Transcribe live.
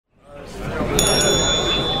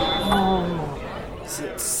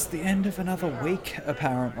end of another week,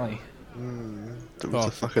 apparently. It was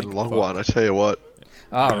a fucking long one, I tell you what.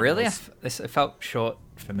 Oh, really? It felt short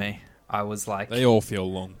for me. I was like... They all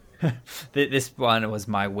feel long. This one was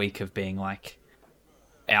my week of being, like,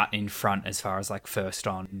 out in front as far as, like, first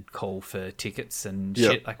on call for tickets and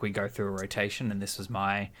shit. Like, we go through a rotation, and this was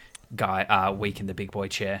my week in the big boy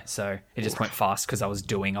chair. So it just went fast because I was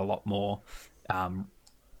doing a lot more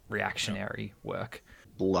reactionary work.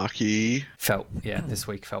 Lucky. This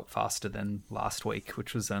week felt faster than last week,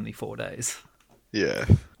 which was only 4 days. Yeah.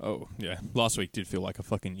 Oh, yeah. Last week did feel like a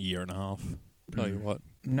fucking year and a half. Tell you what.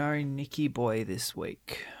 No Nicky boy this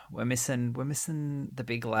week. We're missing the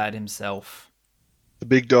big lad himself. The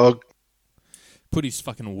big dog. Put his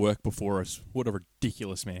fucking work before us. What a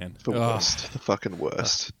ridiculous man. The worst. The fucking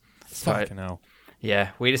worst. Fucking hell.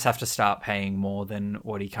 Yeah, we just have to start paying more than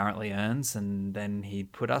what he currently earns, and then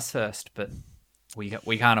he'd put us first, but we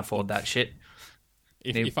can't afford that shit.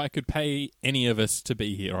 If I could pay any of us to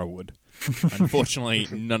be here, I would. Unfortunately,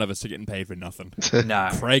 none of us are getting paid for nothing. No.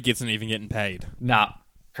 Craig isn't even getting paid. Nah.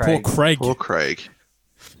 Poor Craig. Poor Craig.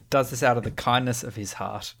 Does this out of the kindness of his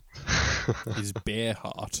heart. His bare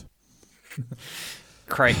heart.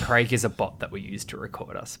 Craig is a bot that we use to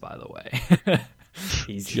record us, by the way.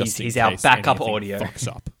 he's our backup audio. Fucks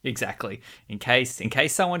up. Exactly. In case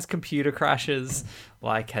someone's computer crashes,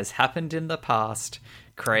 like has happened in the past,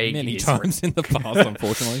 Craig many times in the past,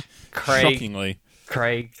 unfortunately. Shockingly.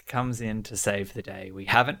 Craig comes in to save the day.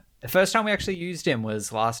 The first time we actually used him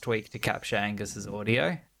was last week to capture Angus's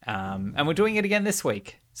audio. And we're doing it again this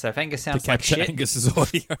week. So if Angus sounds like shit... Angus's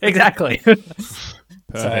audio. Exactly. Perfect.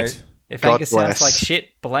 So if Angus sounds like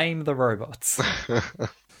shit, blame the robots.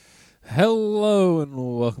 Hello and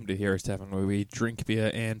welcome to Heroes Tavern, where we drink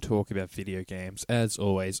beer and talk about video games. As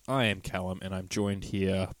always, I am Callum and I'm joined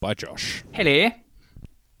here by Josh. Hello.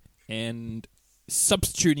 And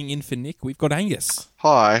substituting in for Nick, we've got Angus.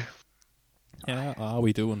 Hi. How are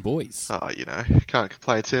we doing, boys? Can't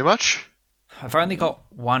complain too much. I've only got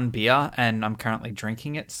one beer and I'm currently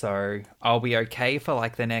drinking it, so I'll be okay for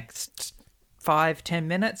like the next 5-10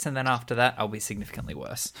 minutes, and then after that I'll be significantly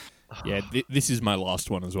worse. Yeah, this is my last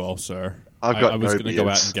one as well, so I was going to go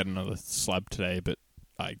out and get another slab today, but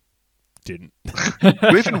I didn't.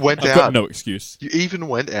 You even went I've out. got no excuse. You even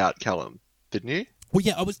went out, Callum, didn't you? Well,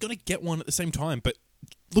 yeah, I was going to get one at the same time, but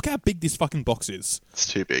look how big this fucking box is. It's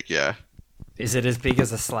too big, yeah. Is it as big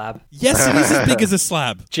as a slab? Yes, it is as big as a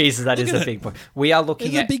slab. Jesus, that is a big box. We are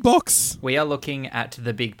looking at a big box. We are looking at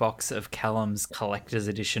the big box of Callum's collector's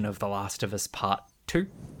edition of The Last of Us Part 2,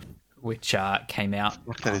 which came out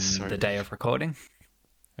on the day of recording.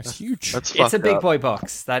 That's huge. It's a big boy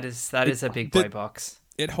box. That is a big boy box.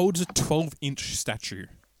 It holds a 12-inch statue.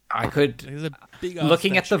 There's a big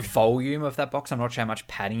looking at the volume of that box, I'm not sure how much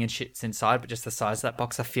padding and shit's inside, but just the size of that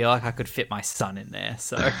box, I feel like I could fit my son in there.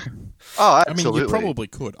 So, absolutely. I mean, you probably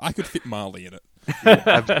could. I could fit Marley in it. Yeah,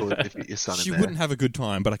 absolutely fit your son in She there. wouldn't have a good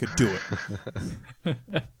time, but I could do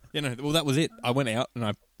it. Well, that was it. I went out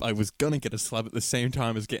and I was gonna get a slab at the same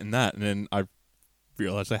time as getting that, and then I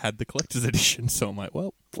realized I had the collector's edition, so I'm like,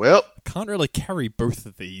 well, I can't really carry both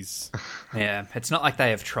of these. Yeah, it's not like they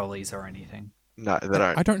have trolleys or anything. No, they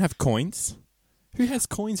don't. I don't have coins. Who has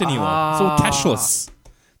coins anymore? It's all cashless.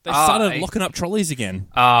 They started locking up trolleys again.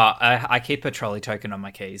 I keep a trolley token on my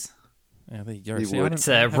keys. Yeah, there you go. It's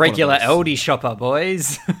a regular Aldi shopper,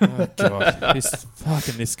 boys. Oh, God.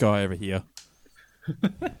 This guy over here.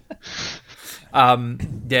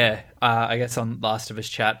 I guess on Last of Us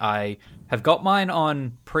chat, I have got mine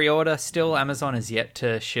on pre-order still. Amazon is yet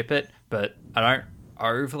to ship it, but I don't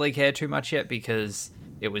overly care too much yet because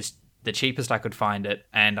it was the cheapest I could find it,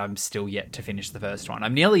 and I'm still yet to finish the first one.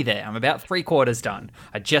 I'm nearly there. I'm about 3/4 done.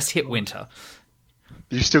 I just hit winter.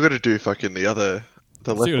 You still got to do fucking the Left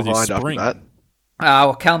Behind after that.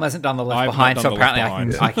 Well, Callum hasn't done the Left I've Behind, not so done the Left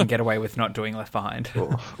apparently Behind. I can get away with not doing Left Behind.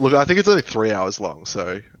 Cool. Look, I think it's only 3 hours long,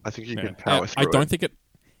 so I think you can power through it. I don't think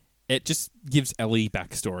it just gives Ellie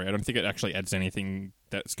backstory. I don't think it actually adds anything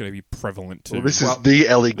that's going to be prevalent to... Well, this is the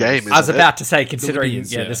Ellie game, isn't it? I was about to say, considering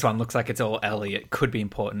yeah. this one looks like it's all Ellie, it could be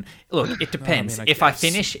important. Look, it depends. I If I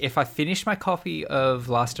finish my copy of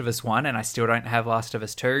Last of Us 1 and I still don't have Last of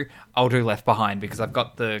Us 2, I'll do Left Behind because I've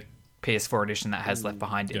got the PS4 edition that has Left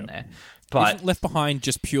Behind in there. But Isn't Left Behind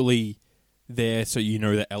just purely there so you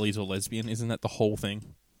know that Ellie's a lesbian? Isn't that the whole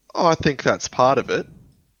thing? Oh, I think that's part of it.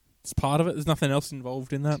 It's part of it? There's nothing else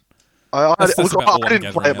involved in that? I That's about all I'm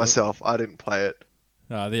didn't play gathering it myself. I didn't play it.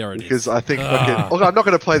 There it is. Because I think... Look, I'm not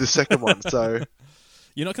going to play the second one, so...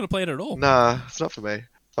 You're not going to play it at all? Nah, it's not for me.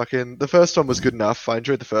 Fucking the first one was good enough. I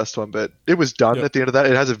enjoyed the first one, but it was done at the end of that.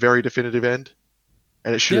 It has a very definitive end,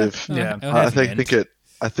 and it should have. Yeah. I think it.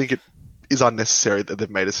 I think it is unnecessary that they've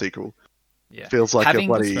made a sequel. Yeah. Feels like a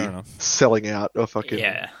bloody Fair enough. selling out or fucking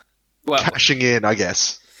cashing in, I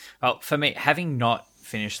guess. Well, for me, having not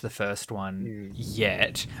finished the first one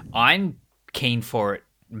yet, I'm keen for it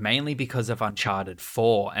mainly because of Uncharted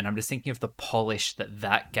 4, and I'm just thinking of the polish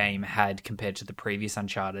that game had compared to the previous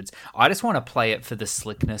Uncharted's. I just want to play it for the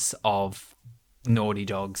slickness of Naughty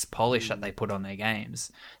Dog's polish that they put on their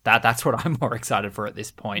games. That's what I'm more excited for at this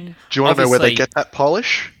point. Do you want to know where they get that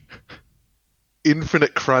polish?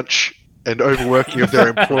 Infinite crunch and overworking of their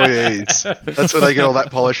employees. That's where they get all that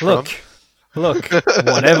polish from. Look,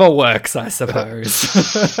 whatever works, I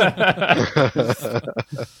suppose.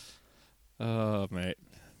 Oh, mate.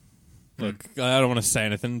 Look, I don't want to say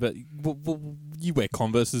anything, but you wear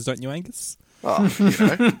Converses, don't you, Angus? Oh,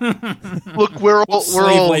 Look, we're all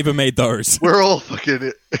slave labor made those. We're all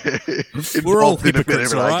fucking we're all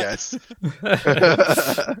hypocrites, all right? I guess.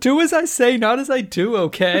 Do as I say, not as I do.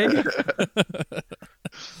 Okay. The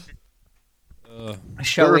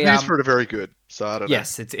reviews for it are very good, so I don't know.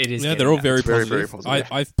 Yes, it is. Yeah, they're all very positive. Very positive.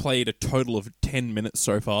 I've played a total of 10 minutes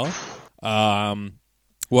so far.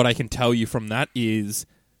 What I can tell you from that is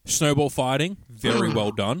snowball fighting, very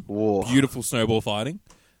well done. Whoa. Beautiful snowball fighting.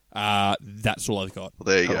 That's all I've got. Well,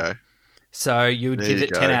 there you go. So you would give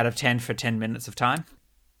it 10 out of 10 for 10 minutes of time?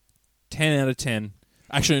 10 out of 10.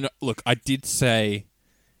 Actually, no, look, I did say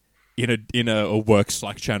in a work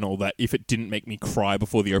Slack channel that if it didn't make me cry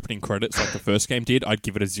before the opening credits like the first game did, I'd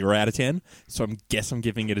give it a 0 out of 10. So I guess I'm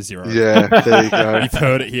giving it a 0. Yeah, there you go. You've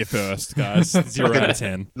heard it here first, guys. 0 out of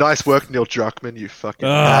 10. Nice work, Neil Druckmann, you fucking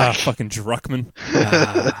fucking Druckmann.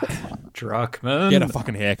 Druckmann. Get a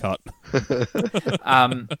fucking haircut.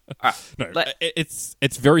 No,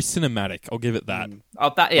 it's very cinematic. I'll give it that.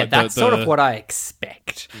 That's sort of what I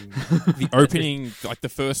expect. The opening, like the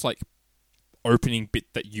first opening bit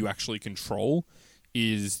that you actually control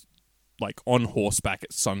is like on horseback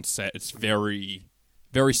at sunset. It's very,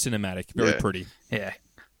 very cinematic, very pretty. Yeah.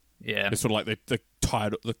 It's sort of like the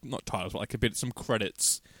title, not titles, but like a bit, some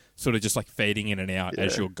credits sort of just like fading in and out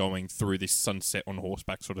as you're going through this sunset on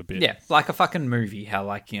horseback sort of bit. Yeah, like a fucking movie, how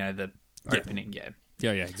the opening,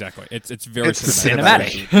 Yeah, exactly. It's very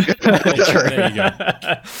cinematic. There you go.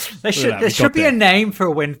 There should be a name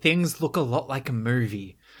for when things look a lot like a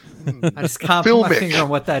movie. I just can't put my finger on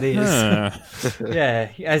what that is.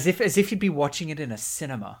 Yeah, as if you'd be watching it in a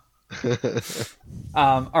cinema.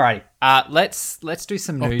 Alrighty. Let's do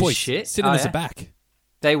some news boys, shit. Cinemas are back.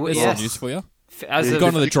 They were. There's news for you. As We've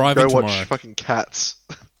gone to the drive-in tomorrow. Watch fucking Cats.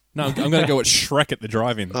 No, I'm going to go watch Shrek at the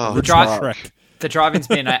drive-in. Oh, Shrek. The drive-in's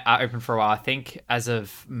been open for a while. I think as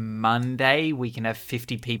of Monday, we can have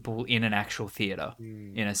 50 people in an actual theatre.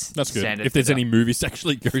 That's good. If there's any movies to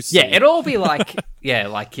actually go see. Yeah, it'll all be like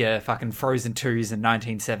your fucking Frozen 2s and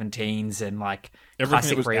 1917s and like everything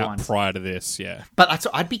that was out ones. prior to this, yeah. But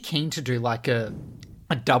I'd be keen to do like a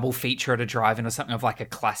double feature at a drive-in or something of like a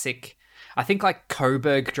classic. I think like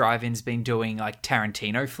Coburg Drive-In's been doing like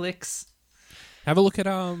Tarantino flicks. Have a look at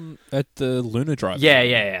the Luna Drive.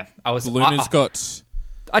 Yeah. Luna's got.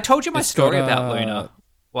 I told you my story about Luna.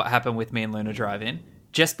 What happened with me and Luna Drive-In?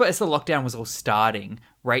 Just as the lockdown was all starting,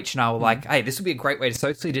 Rach and I were like, "Hey, this would be a great way to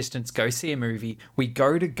socially distance. Go see a movie." We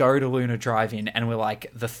go to Luna Drive-In, and we're like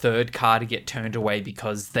the third car to get turned away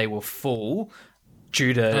because they were full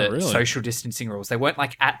due to social distancing rules. They weren't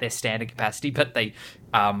like at their standard capacity, but they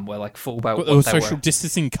were like full by what they were. Social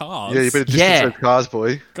distancing cars. Yeah, you better distance those cars,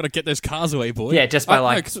 boy. Got to get those cars away, boy. Yeah, just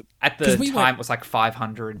by at the time it was like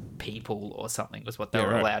 500 people or something was what they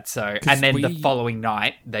were allowed. So, and then the following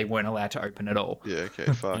night they weren't allowed to open at all. Yeah, okay,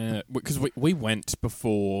 fuck. Because we went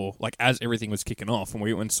before, like as everything was kicking off, and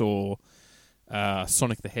we went and saw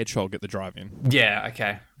Sonic the Hedgehog at the drive-in. Yeah,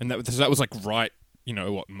 okay. And that was like right.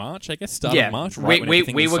 March, I guess? Start of March? Right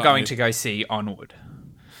we were going to go see Onward.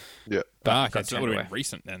 Yeah. Okay, so that would have been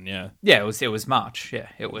recent then, yeah. Yeah, it was March, yeah.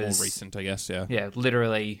 It was more recent, I guess, yeah. Yeah,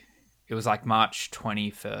 literally, it was like March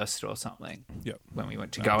 21st or something when we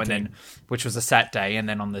went to go, and then, which was a Saturday, and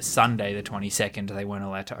then on the Sunday, the 22nd, they weren't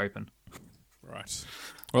allowed to open. Right.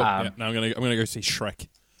 Well, now I'm gonna go see Shrek.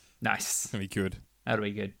 Nice. It's going to be good. That'll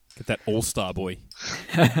be good. Get that all-star boy.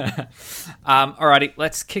 Alrighty,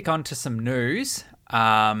 let's kick on to some news.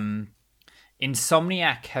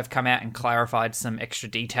 Insomniac have come out and clarified some extra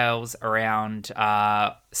details around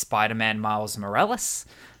Spider-Man Miles Morales,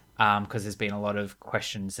 because there's been a lot of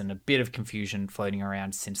questions and a bit of confusion floating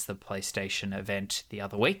around since the PlayStation event the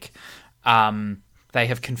other week. They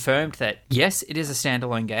have confirmed that, yes, it is a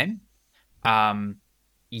standalone game.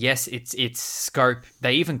 Yes, its scope,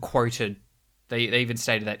 they even quoted they even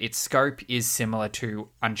stated that its scope is similar to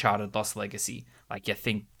Uncharted Lost Legacy. Like, you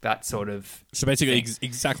think that sort of... So basically,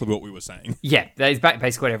 exactly what we were saying. Yeah, that is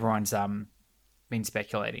basically what everyone's been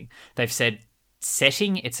speculating. They've said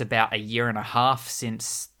setting, it's about a year and a half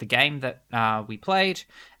since the game that we played.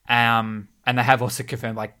 And they have also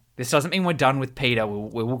confirmed, like, this doesn't mean we're done with Peter.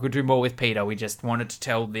 We'll do more with Peter. We just wanted to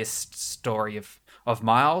tell this story of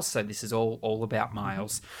Miles, so this is all about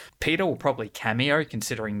Miles. Peter will probably cameo,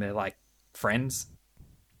 considering they're, like, friends.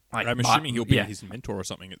 Like, I'm assuming he'll be his mentor or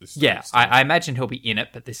something at this stage. Yeah, I imagine he'll be in it,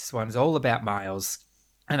 but this one's all about Miles,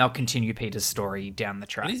 and they'll continue Peter's story down the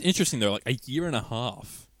track. It is interesting, though, like, a year and a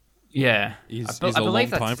half Yeah. is a long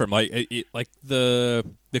time for him. Like, the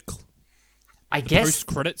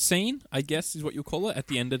post-credit scene, I guess, is what you'll call it, at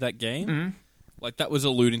the end of that game. Mm-hmm. Like, that was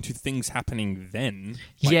alluding to things happening then.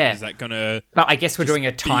 Like, yeah. Is that going to But I guess we're doing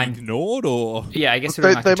a time... ignored, or... Yeah, I guess we're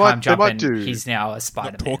doing like a time jump, and he's now a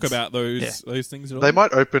Spider-Man. Talk about those things at all? They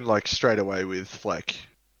might open, like, straight away with, like,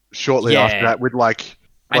 shortly after that, with, like...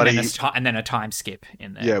 And then a time skip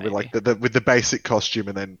in there. Yeah, with, like, with the basic costume,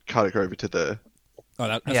 and then cut it over to the... Oh,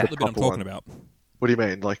 that's what the bit I'm talking about. What do you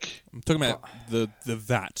mean? Like... I'm talking about the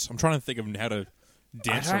VAT. I'm trying to think of how to...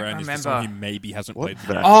 dance around is someone who maybe hasn't played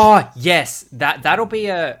that. Oh, yes. That'll be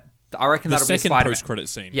I reckon that'll be a second Spider-Man. post-credit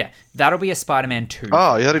scene. Yeah, that'll be a Spider-Man 2.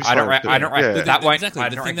 Oh, yeah, I don't reckon Exactly. I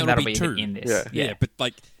don't reckon that'll be in this. Yeah, but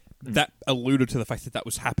like that alluded to the fact that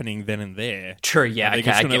was happening then and there. True, yeah. They're Okay,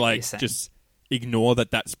 just I going get to what like you're saying. just ignore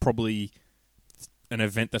that that's probably an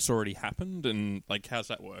event that's already happened, and like how's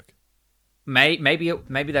that work? Maybe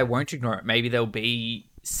they won't ignore it. Maybe there'll be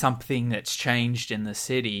something that's changed in the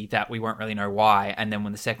city that we won't really know why, and then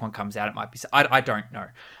when the second one comes out, it might be... I don't know.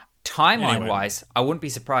 Timeline-wise, I wouldn't be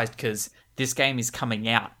surprised, because this game is coming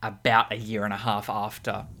out about a year and a half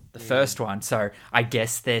after the first one, so I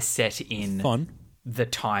guess they're set in the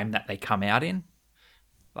time that they come out in.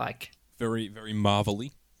 Like... Very, very Marvel-y.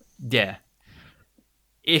 Yeah.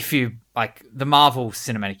 If you... Like, the Marvel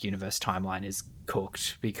Cinematic Universe timeline is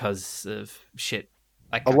cooked because of shit.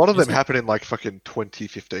 Like, a lot of them happen in like fucking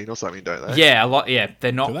 2015 or something, don't they? Yeah, a lot. Yeah,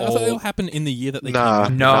 they're not all. I thought they all happen in the year that they came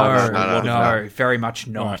out. No, very much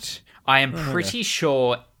not. Right. I am pretty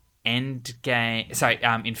sure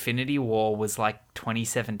Infinity War was like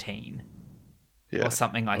 2017 or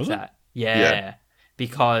something like that. Yeah,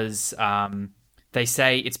 because they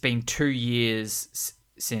say it's been 2 years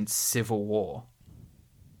since Civil War.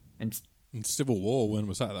 And Civil War, when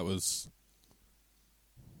was that? That was...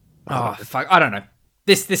 Oh, fuck. I don't know.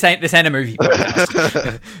 This ain't a movie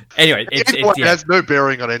podcast. Anyway, it has no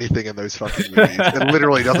bearing on anything in those fucking movies. It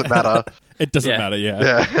literally doesn't matter. It doesn't matter,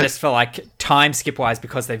 yeah. Just for like time skip wise,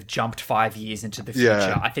 because they've jumped 5 years into the future.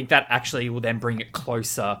 Yeah. I think that actually will then bring it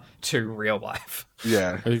closer to real life.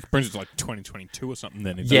 Yeah. It brings it to like 2022 or something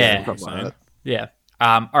then. Yeah. Like yeah.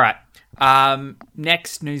 All right.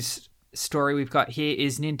 Next news story we've got here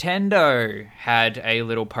is Nintendo had a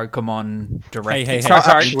little Pokemon Direct. Hey.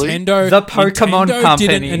 Sorry, Nintendo, the Pokemon Nintendo company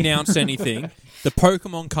didn't announce anything. The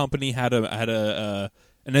Pokemon company had an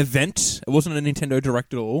event. It wasn't a Nintendo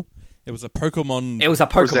Direct at all. It was a Pokemon. It was a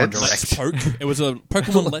Pokemon Presents. Direct. Let's Poke. It was a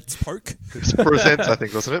Pokemon Let's Poke. It's Presents, I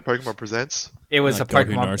think, wasn't it? Pokemon Presents. It was Oh, a God,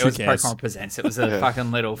 who Pokemon. knows? It was Who cares? Pokemon Presents. It was a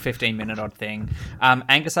fucking little 15-minute odd thing.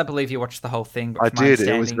 Angus, I believe you watched the whole thing. But I from my did. It was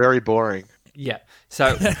understanding- very boring. Yeah.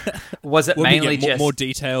 So, was it Will we mainly get just more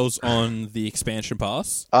details on the expansion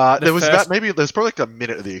pass? There was first- there's probably like a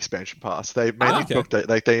minute of the expansion pass. They mainly okay. booked it,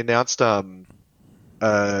 like they announced an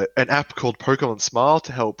app called Pokemon Smile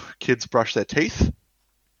to help kids brush their teeth.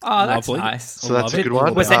 Oh, that's Lovely. nice. So that's a good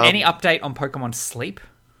one. Was there any update on Pokemon Sleep?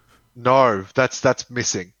 No, that's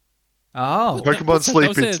missing. Oh, Pokemon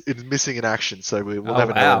Sleep that is missing in action, so we'll oh,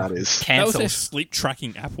 never know wow. what that is. That was Cancelled. their sleep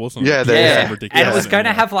tracking app, wasn't Yeah, it? they- Yeah, Yeah. Ridiculous. and it was going to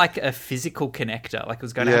Yeah. have like a physical connector, like it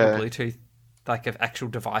was going to have a Yeah. Bluetooth, like an actual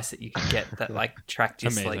device that you could get that like tracked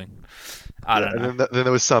your sleep. Amazing. I don't know. And then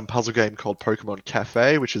there was some puzzle game called Pokemon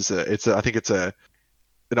Cafe, which is I think it's an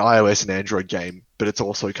iOS and Android game, but it's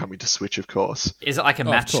also coming to Switch, of course. Is it like a of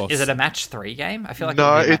match? course. Is it a match 3 game? I feel like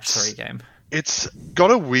No, it would be a match it's- 3 game. It's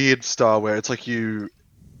got a weird style where it's like you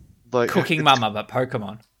like Cooking it's- Mama, but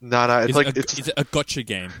Pokemon. No, it's Is it a gotcha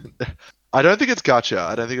game? I don't think it's gacha.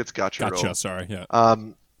 I don't think it's gacha at Gotcha, all. sorry. Yeah.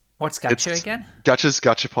 What's Gacha again? Gacha's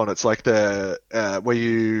Gachapon. It's like the where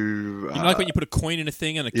you. You know, like when you put a coin in a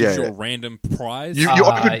thing and it gives you yeah. a random prize? You open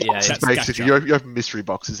yeah, boxes, that's basically. gacha. You open mystery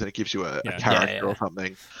boxes and it gives you a character or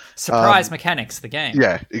something. Surprise Mechanics, the game.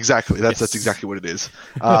 Yeah, exactly. That's exactly what it is.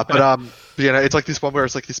 But you know, it's like this one where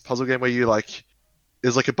it's like this puzzle game where you like,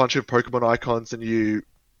 there's like a bunch of Pokemon icons and you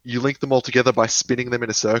link them all together by spinning them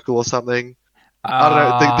in a circle or something. I don't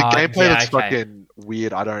know. The gameplay yeah, looks okay. fucking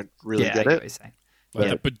weird. I don't really Yeah, I get what it. you're saying. Like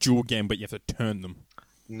Yeah. a Bejeweled game, but you have to turn them.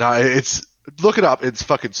 No, it's look it up. It's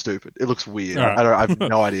fucking stupid. It looks weird. Alright. I have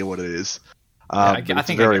no idea what it is. Yeah, But I it's think I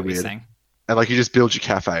get very what you're weird. saying. And like you just build your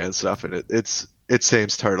cafe and stuff, and it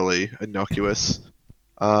seems totally innocuous.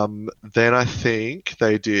 Then I think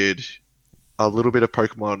they did a little bit of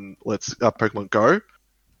Pokemon Go,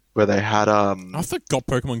 where they had I forgot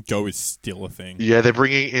Pokemon Go is still a thing. yeah, they're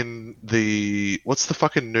bringing in what's the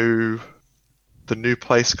fucking new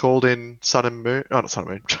place called in Sun and Moon? Oh, not Sun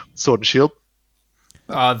and Moon, Sword and Shield.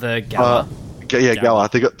 Oh, the Gala. Yeah, Galar. Galar.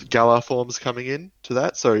 They got Galar forms coming in to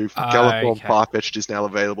that, so Galar form okay. Farfetch'd is now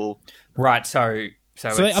available. Right, so So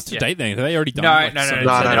they're it's- up to yeah. date then? Have they already done No, like, no, no, some no,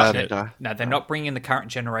 No, so no, they're no, not- no. No, they're not bringing in the current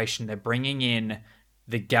generation. They're bringing in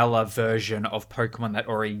the Gala version of Pokemon that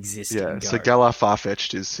already exists. Yeah, in Go. so Galar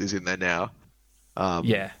Farfetch'd is in there now.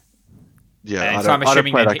 Yeah, Yeah, And I so I'm don't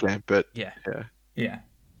assuming play that that game, but yeah, yeah. yeah.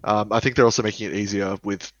 I think they're also making it easier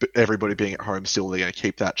with everybody being at home. Still, they're going to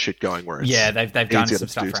keep that shit going. Where it's Yeah, they've done easier some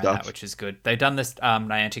to stuff do around stuff. that, which is good. They've done this.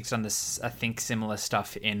 Niantic's done this. I think similar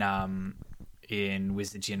stuff in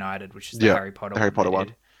Wizards United, which is the Yeah, Harry Potter. Harry Potter they one.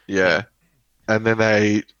 did. Yeah. And then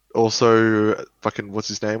they also fucking what's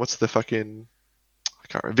his name? What's the fucking I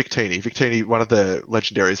can't remember. Victini. Victini, one of the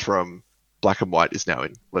legendaries from Black and White, is now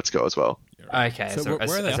in Let's Go as well. Okay, So where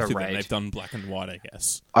are they as up a to then? raid. They've done Black and White, I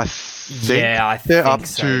guess. I think Yeah, I they're think up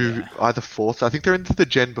so, to yeah. either fourth. I think they're into the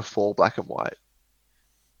gen before Black and White.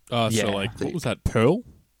 So Yeah, like, what was that? Pearl?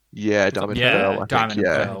 Yeah, Diamond Yeah, Pearl. I think. Diamond and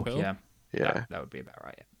Yeah, Pearl. Pearl? Yeah, yeah, that would be about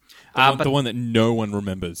right. The, But the one that no one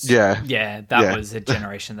remembers. yeah. yeah, that Yeah. was a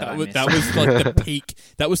generation that I missed. That was like the peak.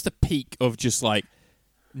 That was the peak of just like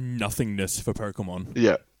nothingness for Pokemon.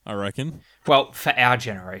 Yeah. I reckon. Well, for our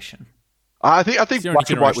generation. I think It's the only Black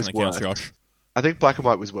and White generation was that counts, worse. Josh. I think Black and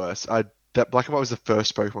White was worse. That Black and White was the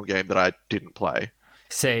first Pokemon game that I didn't play.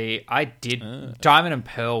 See, I did. Diamond and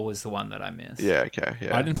Pearl was the one that I missed. Yeah, okay,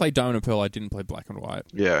 yeah. I didn't play Diamond and Pearl. I didn't play Black and White.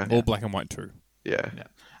 Yeah, Or Black and White 2. yeah.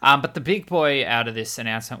 But the big boy out of this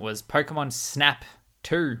announcement was Pokemon Snap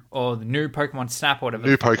 2, or the new Pokemon Snap, or whatever.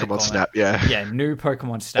 New the fuck they Pokemon call Snap, it. yeah. Yeah, new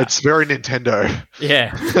Pokemon Snap. It's very Nintendo.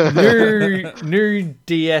 Yeah, new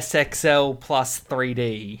DSXL plus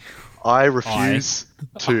 3D. I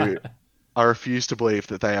refuse to believe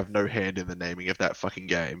that they have no hand in the naming of that fucking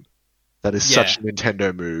game. That is such a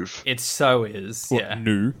Nintendo move. It so is. What, Yeah.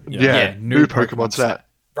 new? Yeah. new Pokemon Snap.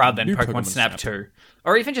 rather than New Pokemon Pokemon Snap Snap. 2.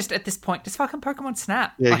 Or even just at this point, just fucking Pokemon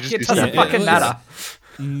Snap. Yeah, you Like, just it do doesn't Snap. fucking Yeah, matter.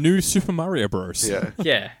 New Super Mario Bros. Yeah.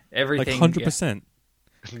 Yeah, Like everything. 100%.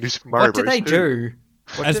 New Super Mario What do Bros. they 2. do?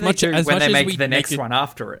 What As do much- they do as when much they as make we the make next it- one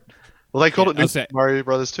after it? Well, they called Yeah, it New I'll Super say- Mario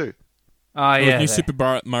Brothers 2. Oh, New yeah.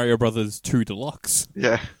 Super Mario Brothers 2 Deluxe.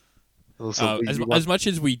 Yeah. Also, As much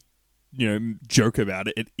as we, joke about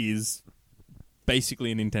it, it is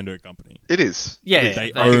basically a Nintendo company. it is. Yeah,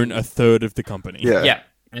 They own a third of the company. Yeah. Yeah,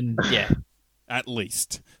 and yeah, At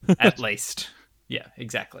least. at least. Yeah,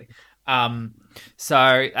 exactly.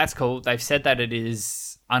 So that's cool. They've said that it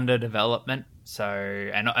is under development. So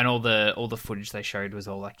and all the footage they showed was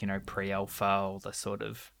all like pre-alpha, all the sort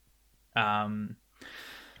of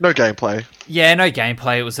No gameplay. yeah, no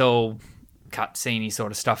gameplay. It was all cutscene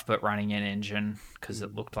sort of stuff, but running an engine because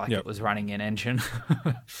it looked like Yep. it was running an engine.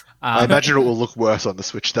 I imagine it will look worse on the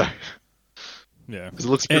Switch though, Yeah. because it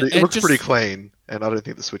looks It- pretty. it It looks just- pretty clean, and I don't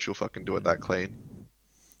think the Switch will fucking do it that clean.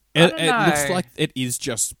 I It, don't it looks know. like it is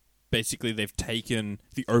just basically they've taken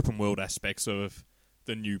the open world aspects of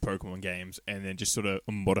the new Pokemon games and then just sort of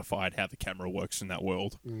modified how the camera works in that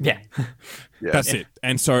world. Yeah, Yeah. That's it.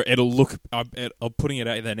 And so it'll look, I'm putting it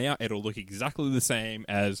out there now, it'll look exactly the same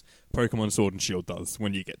as Pokemon Sword and Shield does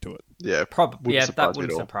when you get to it. Yeah. probably. Wouldn't Yeah, surprise that me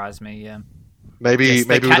wouldn't at all. surprise me. Yeah, Maybe Yes,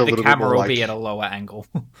 maybe with a the little bit camera more will like be at a lower angle.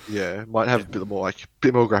 yeah, might have a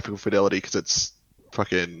bit more graphical fidelity because it's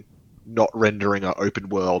fucking not rendering an open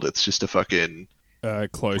world. It's just a fucking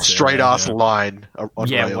Close straight area, ass yeah. line on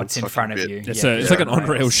yeah, rails what's in fucking front of bit. you? It's, Yeah, it's yeah. like an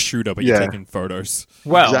on-rail shooter, but Yeah. you're taking photos.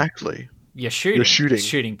 Well, Exactly. you're shooting. You're shooting. It's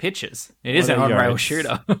shooting pictures. It is Well, an there you go. on-rail It's-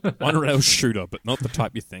 shooter. On-rail shooter, but not the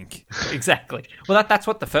type you think. Exactly. Well, that's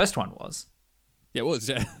what the first one was. Yeah, it was,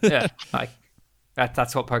 yeah. Yeah, like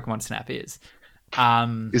that's what Pokemon Snap is.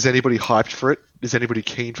 Is anybody hyped for it? Is anybody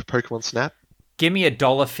keen for Pokemon Snap? Give me a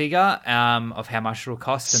dollar figure of how much it'll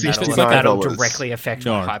cost, and that'll $69. directly affect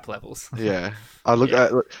No. my hype levels. Yeah. I look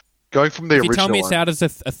at going from the If you original tell me it's one. out as a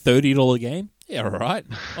 $30 game, yeah, all right.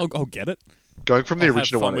 I'll get it. Going from the I'll have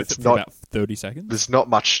original fun one, with it's it for not. about 30 seconds. There's not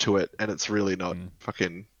much to it, and it's really not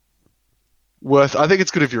fucking worth. I think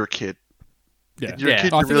it's good if you're a kid. Yeah. If you're a Yeah.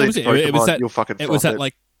 kid, I you're think really it was into it. It was Pokemon, that- you'll fucking It was froth that,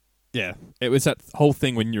 like, Yeah, it was that whole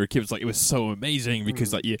thing when you were a kid. It was like it was so amazing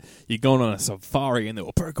because like you're going on a safari and there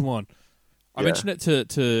were Pokemon. I mentioned it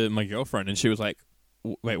to my girlfriend and she was like,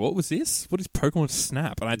 "Wait, what was this? What is Pokemon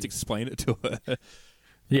Snap?" And I had to explain it to her.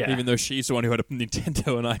 Yeah. Even though she's the one who had a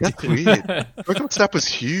Nintendo and I That's didn't. weird. Pokemon Snap was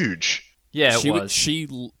huge. Yeah, it She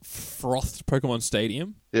was. frothed Pokemon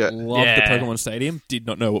Stadium. Yeah. Loved the Yeah. Pokemon Stadium. Did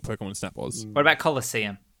not know what Pokemon Snap was. What about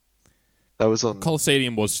Coliseum? That was on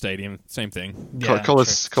Coliseum was Stadium. Same thing. Yeah,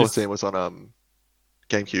 Coliseum was on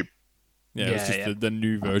GameCube. Yeah, it was Yeah, just yeah. the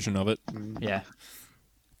new version of it. Yeah.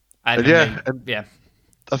 And I yeah, mean, and- yeah.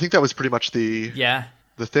 I think that was pretty much the Yeah.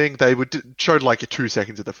 thing. They showed like 2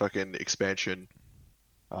 seconds of the fucking expansion.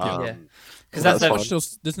 Yeah. Because Well, that's that's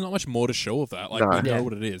fine. There's not much more to show of that. Like No. we know Yeah.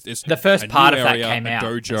 what it is. It's The first a new part of that area, came a out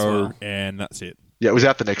dojo, as well. and that's it. Yeah, it was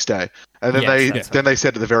out the next day, and then Yes, that's they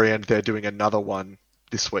said at the very end they're doing another one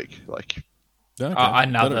this week, like Okay.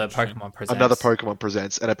 another That'll be Pokemon Presents. another Pokemon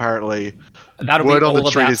Presents, and apparently That'll word be on the all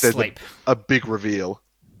street about is there's sleep. a big reveal.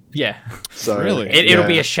 Yeah. So Really? It'll yeah.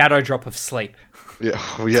 be a shadow drop of sleep. Yeah,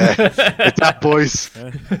 oh, yeah. It's that, boys.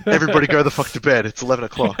 Everybody go the fuck to bed. It's 11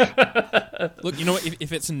 o'clock. Look, you know what?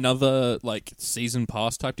 If it's another like season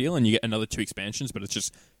pass type deal, and you get another 2 expansions, but it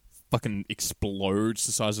just fucking explodes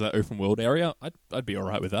the size of that open world area, I'd be all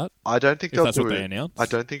right with that. I don't think If they'll that's do what it. they announced. I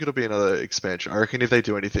don't think it'll be another expansion. I reckon if they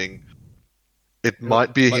do anything, it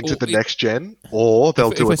might be a Like, hint at the well, next gen, or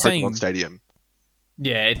they'll if do a we're Pokemon saying- Stadium.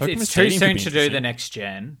 Yeah, Pokemon it's too Stadium could soon be to do the interesting. next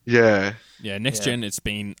gen. Yeah. Yeah, next Yeah. gen it's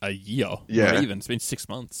been a year. Yeah. Not even. It's been 6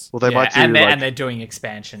 months. Well, they Yeah, might do and like they're doing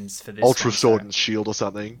expansions for this. Ultra one, Sword so- and Shield or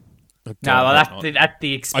something. Oh, No, God, well, I that's hope the, not. that the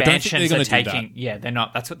I don't think they're expansions gonna are do that. taking. Yeah, they're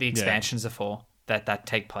not. That's what the expansions are for. That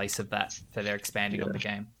take place of that. So they're expanding on the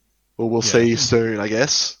game. Well, we'll see soon, I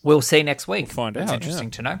guess. We'll see next week. We'll find That's out, interesting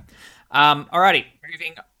to know. Alrighty,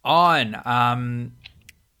 moving on.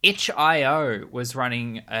 itch.io was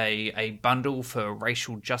running a bundle for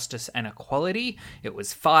racial justice and equality. It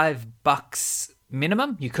was $5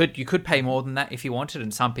 minimum. You could pay more than that if you wanted,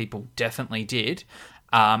 and some people definitely did.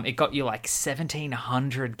 It got you like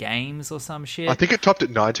 1,700 games or some shit. I think it topped at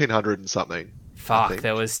 1900 and something. I Fuck, think.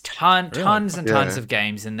 there was tons and tons Yeah. of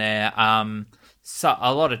games in there. So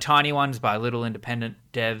a lot of tiny ones by little independent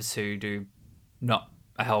devs who do not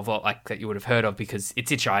a hell of a lot like that you would have heard of because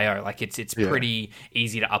it's itch.io. Like it's Yeah. pretty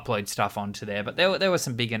easy to upload stuff onto there. But there were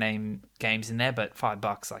some bigger name games in there. But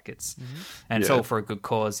 $5, like and it's Yeah. all for a good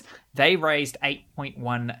cause. They raised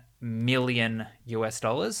 $8.1 million US.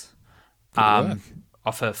 work.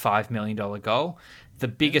 Off a $5 million goal. The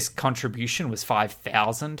biggest contribution was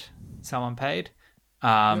 5,000 someone paid.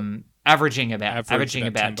 Averaging about Average about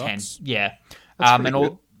about 10. $10. Yeah. pretty And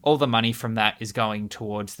good. all the money from that is going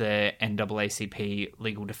towards the NAACP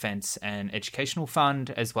Legal Defense and Educational Fund,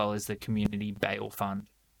 as well as the Community Bail Fund.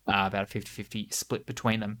 About a 50-50 split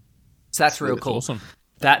between them. So that's real That's cool. awesome.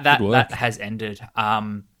 That Good work. that has ended.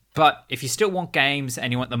 But if you still want games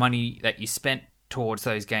and you want the money that you spent towards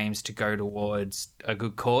those games to go towards a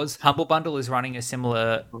good cause, Humble Bundle is running a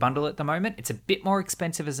similar bundle at the moment. It's a bit more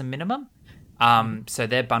expensive as a minimum. So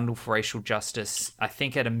their bundle for racial justice, I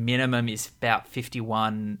think at a minimum is about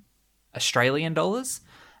 51 Australian dollars.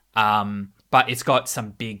 But it's got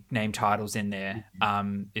some big name titles in there.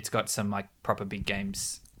 It's got some like proper big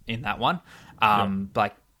games in that one.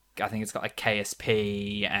 Like I think it's got like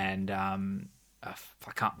KSP and I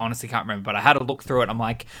honestly can't remember, but I had to look through it. I'm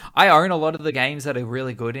like, I own a lot of the games that are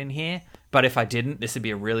really good in here, but if I didn't, this would be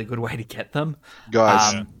a really good way to get them.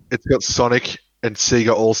 Guys, it's got Sonic and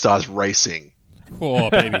Sega All-Stars Racing. Oh,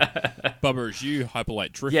 baby. Bubba is you,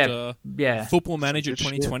 Hyperlight Drifter. Yeah. Football Manager Good shit.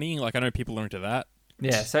 2020. Like, I know people are into that.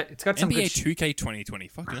 Yeah, so it's got some NBA good 2K 2020.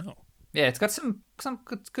 Fucking hell. yeah, it's got some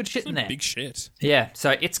good shit in there. Big shit. Yeah,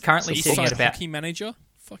 so it's currently sitting at Eastside about Hockey Manager.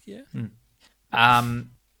 Fuck yeah.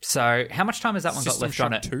 so how much time has that one got System left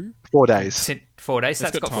on Shock it? 2. 4 days. 4 days. So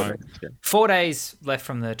It's that's got got time. 4 days left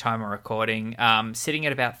from the time of recording. Sitting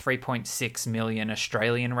at about 3.6 million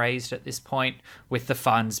Australian raised at this point, with the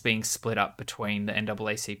funds being split up between the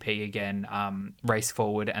NAACP again, Race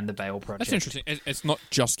Forward, and the Bail Project. That's interesting. It's not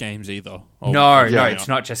just games either. No, Yeah. it's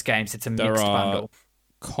not just games. It's a There mixed are bundle.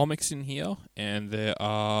 comics in here, and there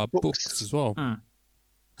are books as well.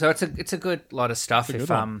 So it's a good lot of stuff. It's a If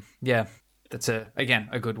good one. that's a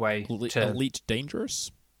good way to Elite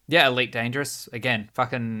Dangerous. yeah, Elite Dangerous again,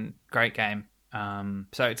 fucking great game.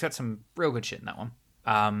 So it's got some real good shit in that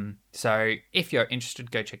one. So if you're interested,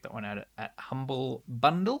 go check that one out at Humble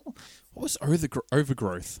Bundle. What was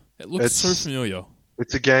Overgrowth? It looks so It's- familiar.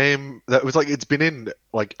 It's a game that was like, it's been in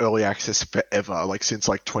like early access forever, like since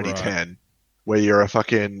like 2010, where you're a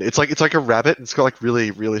fucking, it's like a rabbit and it's got like really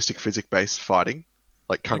realistic physics based fighting.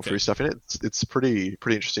 like kung fu stuff in it. It's pretty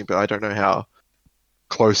interesting, but I don't know how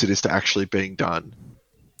close it is to actually being done.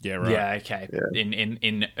 Yeah, right. Yeah, okay. Yeah.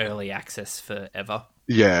 In early access forever.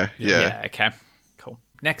 Yeah. Yeah, okay. Cool.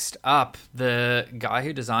 Next up, the guy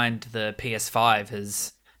who designed the PS5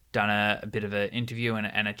 has done a bit of an interview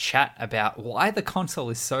and a chat about why the console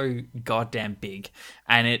is so goddamn big.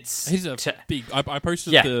 And it's... He's a big... I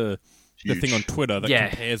posted the thing on Twitter that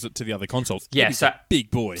compares it to the other consoles. Yeah, he's a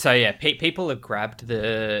big boy. So yeah, people have grabbed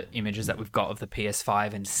the images that we've got of the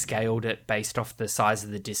PS5 and scaled it based off the size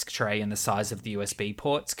of the disc tray and the size of the USB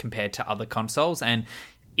ports compared to other consoles, and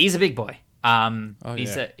he's a big boy.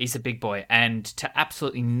 He's a big boy, and to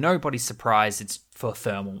absolutely nobody's surprise, it's for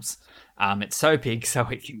thermals. It's so big so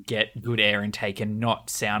it can get good air intake and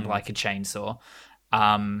not sound like a chainsaw.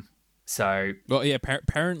 Apparently,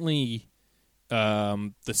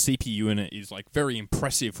 the CPU in it is like very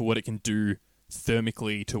impressive for what it can do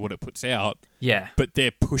thermically to what it puts out. Yeah, but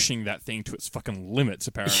they're pushing that thing to its fucking limits.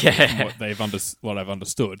 Apparently, from what I've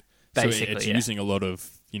understood. Basically, so it's using a lot of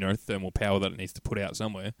thermal power that it needs to put out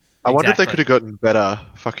somewhere. I wonder if they could have gotten better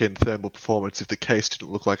fucking thermal performance if the case didn't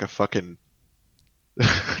look like a fucking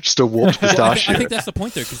just a warped pistachio. I think that's the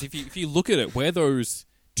point though, because if you look at it, where those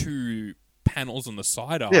two panels on the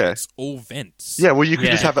side are, it's all vents. Yeah, well, you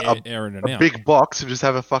could just have air in and a out. big box and just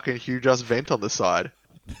have a fucking huge ass vent on the side.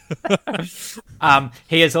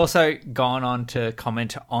 He has also gone on to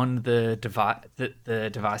comment on the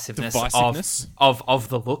divisiveness of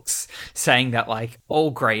the looks, saying that like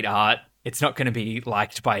all great art, it's not going to be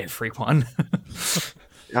liked by everyone.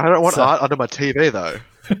 I don't want art under my TV though.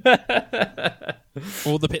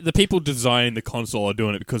 Well, the people designing the console are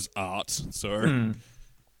doing it because art, so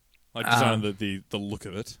like designing the look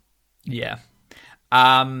of it. Yeah.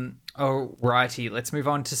 Alrighty, let's move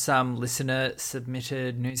on to some listener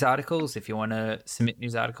submitted news articles. If you want to submit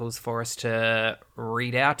news articles for us to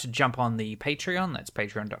read out, jump on the Patreon. That's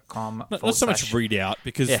patreon.com. Not so much read out,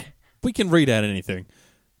 because we can read out anything.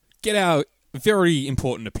 Get our very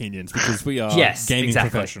important opinions, because we are gaming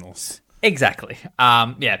professionals. Exactly.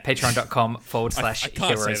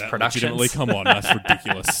 Patreon.com/Heroes Productions. Come on, that's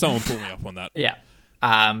ridiculous. Someone pull me up on that. Yeah.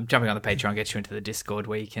 Jumping on the Patreon gets you into the Discord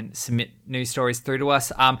where you can submit news stories through to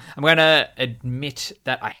us. I'm going to admit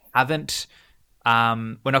that I haven't.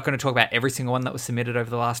 We're not going to talk about every single one that was submitted over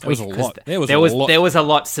the last week. There was a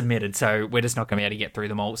lot submitted, so we're just not going to be able to get through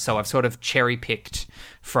them all. So I've sort of cherry picked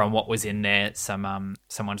from what was in there some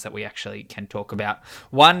ones that we actually can talk about.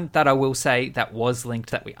 One that I will say that was linked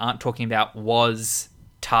that we aren't talking about was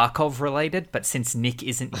Tarkov related, but since Nick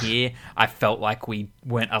isn't here, I felt like we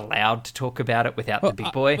weren't allowed to talk about it without the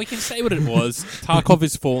big boy. We can say what it was. Tarkov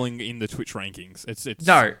is falling in the Twitch rankings. It's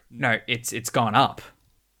gone up.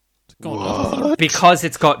 It's gone up because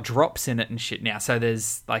it's got drops in it and shit now. So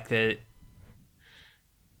there's like is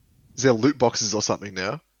there loot boxes or something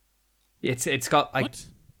now? It's got like what?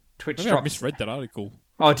 Twitch Maybe drops. I misread that article.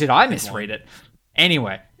 Oh, did I misread it?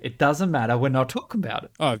 Anyway, it doesn't matter. We're not talking about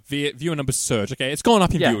it. Oh, viewer numbers surge. Okay, it's gone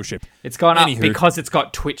up in viewership. It's gone up because it's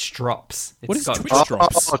got Twitch drops. What is Twitch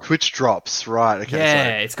drops? Oh, Twitch drops. Right. Okay.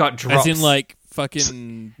 Yeah, it's got drops. As in, like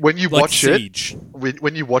fucking. When you like watch Siege. it,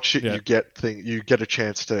 when you watch it, you get a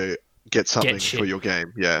chance to get something for your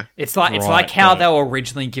game. Yeah. It's like how they were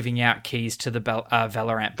originally giving out keys to the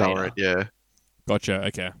Valorant beta. Valorant. Yeah. Gotcha.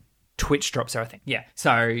 Okay. Twitch drops are a thing. Yeah.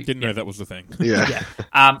 So didn't know that was the thing. Yeah.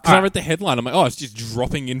 Because I read the headline, I'm like, oh, it's just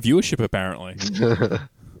dropping in viewership apparently.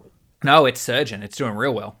 No, it's surging. It's doing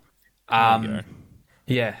real well. Yeah.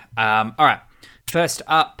 All right. First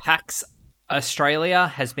up, PAX Australia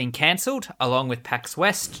has been cancelled, along with PAX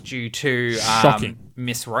West due to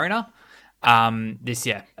Miss Rona. A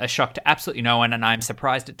shock to absolutely no one, and I'm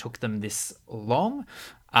surprised it took them this long.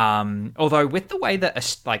 Although with the way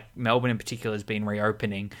that like Melbourne in particular has been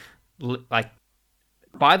reopening, like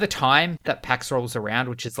by the time that PAX rolls around,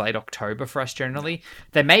 which is late October for us generally,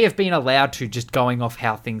 they may have been allowed to, just going off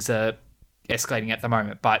how things are escalating at the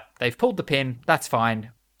moment. But they've pulled the pin. That's fine.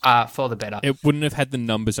 For the better. It wouldn't have had the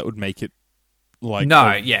numbers that would make it like of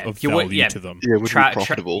value to them. Yeah, it would be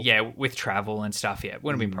profitable. With travel and stuff, it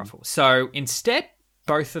wouldn't have been profitable. So instead,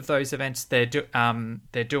 both of those events, they're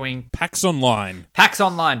doing PAX Online. PAX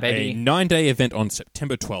Online, baby. A 9-day event on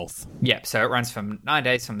September 12th. Yep, so it runs from 9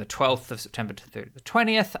 days from the 12th of September to the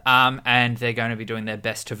 20th, and they're going to be doing their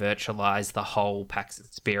best to virtualize the whole PAX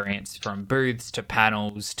experience, from booths to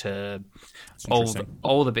panels to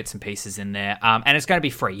all the bits and pieces in there. And it's going to be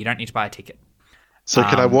free. You don't need to buy a ticket. So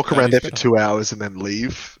can I walk around there for 2 hours and then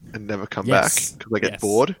leave and never come back because I get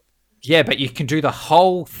bored? Yeah, but you can do the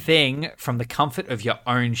whole thing from the comfort of your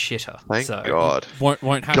own shitter. Thank so, God.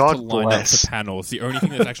 Won't have God to line bless. up for panels. The only thing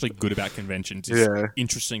that's actually good about conventions is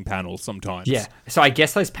interesting panels sometimes. Yeah, so I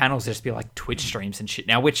guess those panels just be like Twitch streams and shit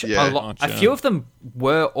now, which Yeah. a few of them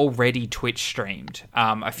were already Twitch streamed.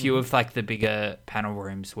 A few of like the bigger panel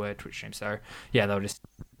rooms were Twitch streamed. So yeah, they'll just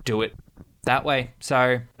do it that way.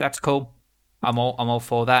 So that's cool. I'm all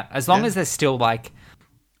for that. As long as there's still like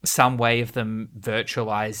some way of them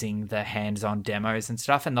virtualizing the hands-on demos and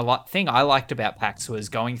stuff. And the thing I liked about PAX was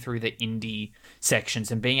going through the indie sections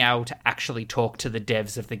and being able to actually talk to the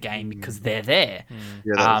devs of the game because they're there.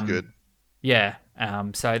 Yeah, that was good. Yeah.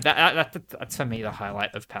 So that's for me the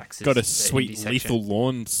highlight of PAX. Got a the sweet indie section. Lethal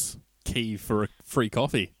Lawns key for a free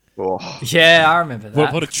coffee. Oh. Yeah, I remember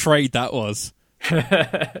that. What a trade that was.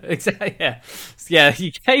 Exactly. Yeah.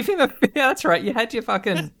 You gave him a. Yeah, that's right. You had your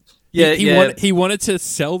fucking. Yeah, he wanted to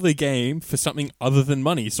sell the game for something other than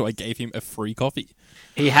money, so I gave him a free coffee.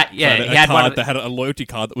 He had. Yeah, so he had one. That had a loyalty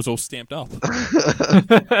card that was all stamped up.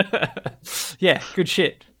 Yeah, good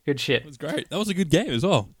shit. It was great. That was a good game as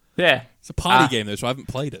well. Yeah, it's a party game though, so I haven't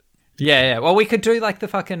played it. Yeah. Well, we could do like the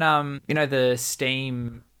fucking the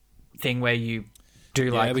Steam thing where you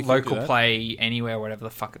do like local play anywhere, whatever the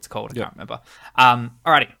fuck it's called. I can't remember.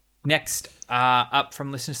 Alrighty. Next, up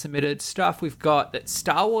from listener submitted stuff, we've got that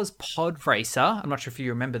Star Wars Pod Racer. I'm not sure if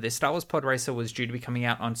you remember this. Star Wars Pod Racer was due to be coming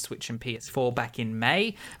out on Switch and PS4 back in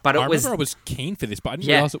May, but I remember I was keen for this, but I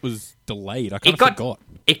didn't realize it was delayed. I kind of forgot.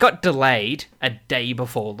 It got delayed a day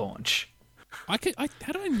before launch. How did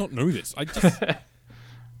I not know this? I just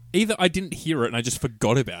either I didn't hear it and I just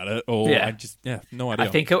forgot about it, or no idea.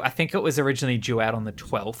 I think it was originally due out on the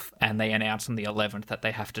 12th, and they announced on the 11th that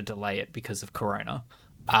they have to delay it because of Corona.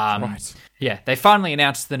 Right. Yeah, they finally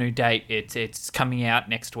announced the new date. It's coming out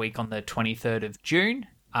next week on the 23rd of June.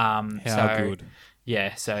 How good.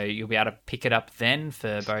 Yeah, so you'll be able to pick it up then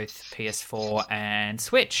for both PS4 and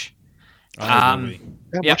Switch. How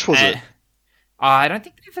much was it? I don't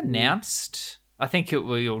think they've announced. I think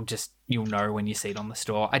you'll know when you see it on the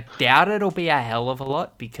store. I doubt it'll be a hell of a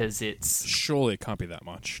lot because it's... Surely it can't be that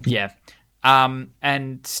much. Yeah.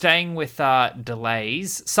 And staying with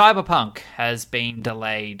delays, Cyberpunk has been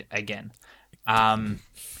delayed again.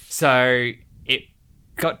 So it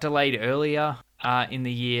got delayed earlier in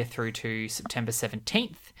the year through to September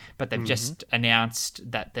 17th, but they've just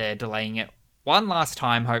announced that they're delaying it one last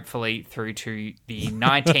time, hopefully through to the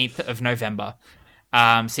 19th of November.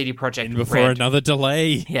 CD Projekt before Red. Another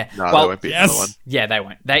delay. Yeah. No, there won't be another one. Yeah, they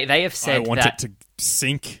won't. They have said I want that... it to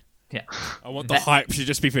sink. Yeah. I want the hype to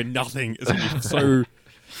just be for nothing. It's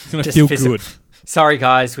going to feel good. Sorry,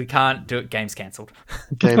 guys, we can't do it. Game's cancelled.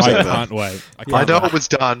 Game's I over. can't wait. I know it was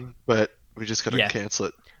done, but we just got to cancel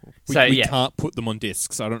it. We can't put them on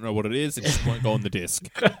discs. I don't know what it is. It just won't go on the disc.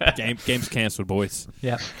 Game's cancelled, boys.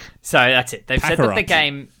 Yeah. So that's it. They've said that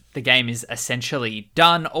the game is essentially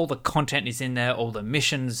done. All the content is in there. All the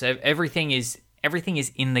missions, everything is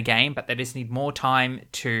in the game, but they just need more time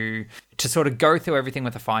to sort of go through everything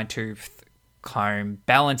with a fine-tooth comb,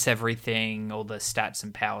 balance everything, all the stats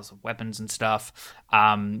and powers of weapons and stuff,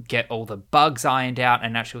 get all the bugs ironed out.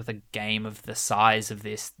 And actually, with a game of the size of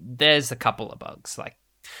this, there's a couple of bugs like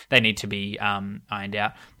they need to be ironed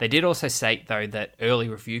out. They did also state though that early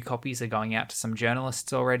review copies are going out to some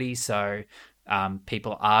journalists already, so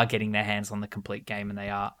people are getting their hands on the complete game, and they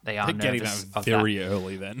are getting nervous that of very that.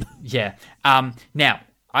 early then. Yeah. Now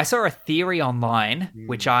I saw a theory online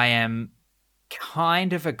which I am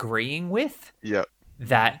kind of agreeing with. Yep.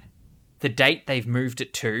 That the date they've moved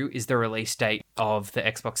it to is the release date of the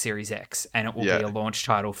Xbox Series X, and it will be a launch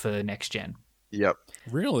title for next gen. Yep.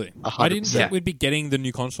 Really? 100%. I didn't think we'd be getting the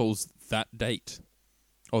new consoles that date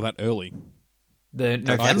or that early. The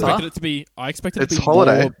November. I expected it to It's be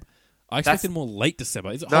holiday. more. I expected more late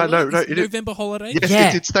December. Is it No, holiday? no. Is it November holiday?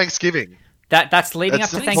 Yes, it's Thanksgiving. That's leading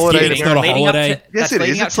That's up to a holiday. Thanksgiving. It's not a leading holiday. Up to, Yes, that's it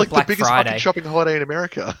leading is. up It's to like the Black biggest Friday. fucking shopping holiday in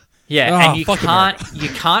America. Yeah, and you fuck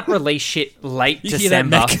can't release shit late You hear that,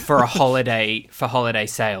 December Mac? for a holiday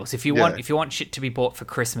sales. If you want shit to be bought for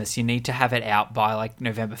Christmas, you need to have it out by like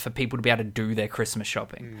November for people to be able to do their Christmas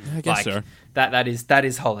shopping. I guess so. That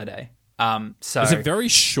is holiday. So It's a very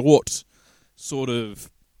short sort of.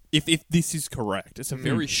 If this is correct, it's a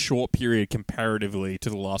very short period comparatively to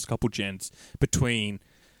the last couple gens between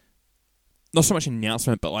not so much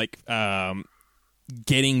announcement, but like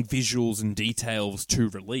getting visuals and details to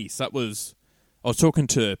release. I was talking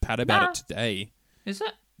to Pat about it today. Is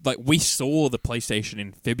it? Like, we saw the PlayStation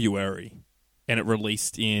in February, and it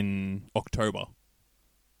released in October.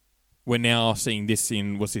 we're now seeing this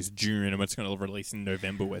in, what's this, June, and it's going to release in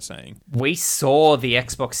November, we're saying. We saw the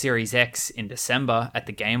Xbox Series X in December at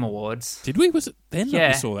the Game Awards. Did we? Was it then that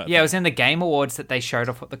we saw that? Yeah, it was in the Game Awards that they showed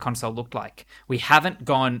off what the console looked like. We haven't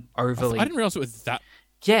gone overly... I didn't realize it was that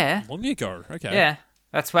long ago. Okay. Yeah,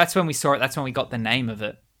 that's when we saw it. That's when we got the name of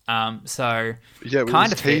it. So Yeah, it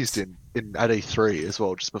kind was of teased fits. at E3 as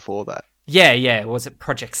well, just before that. Yeah. Was it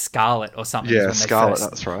Project Scarlet or something? Yeah, when they Scarlet, first-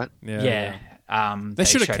 that's right. Yeah. They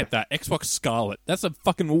should have showed kept that. Xbox Scarlet. That's a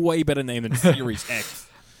fucking way better name than Series X.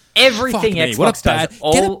 everything Fuck me. Xbox What a bad, does.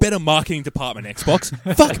 get a better marketing department, Xbox.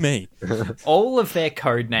 Fuck me. All of their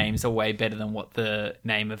code names are way better than what the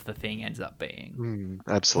name of the thing ends up being.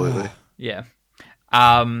 Absolutely. Yeah.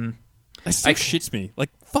 That still shits me. Like,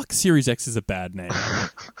 fuck, Series X is a bad name.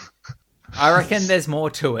 I reckon there's more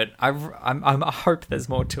to it. I hope there's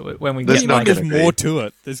more to it when we There's get not like There's gonna be. more to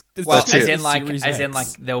it. There's well, That's as it. in like Series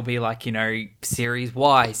X. there'll be like, you know, Series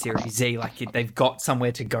Y, Series Z. Like they've got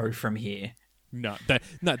somewhere to go from here. No, the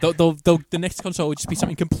next console would just be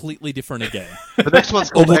something completely different again. The next one's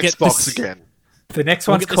called we'll get Xbox this- again. The next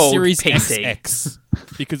We'll one's get the called Series PC. XX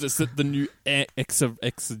because it's the new X of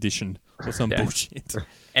X edition or some Yeah. bullshit.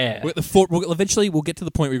 Yeah. Eventually we'll get to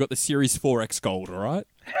the point where we've got the Series 4X Gold, all right?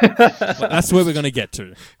 Like, that's where we're going to get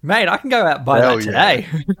to. Mate, I can go out and buy Hell that today.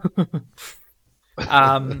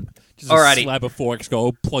 Just Alrighty. a slab of 4X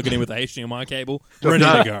Gold, plug it in with a HDMI cable, ready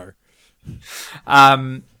to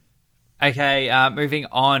go. Okay, moving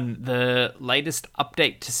on. The latest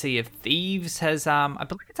update to Sea of Thieves has, I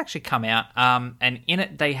believe it's actually come out. And in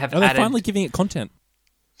it they have Are they added... finally giving it content?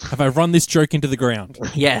 Have I run this joke into the ground?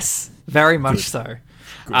 Yes, very much so.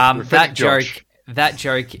 We're That offending Josh.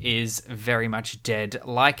 joke is very much dead.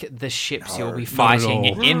 Like the ships you'll be not at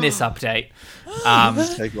fighting all. in this update.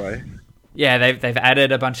 Segue. Yeah, they've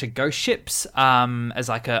added a bunch of ghost ships as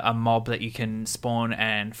like a mob that you can spawn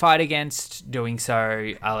and fight against. Doing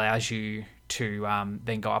so allows you to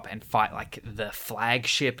then go up and fight like the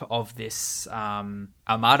flagship of this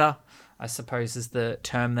armada, I suppose is the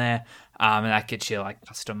term there. And that gets you like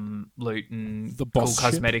custom loot and The cool boss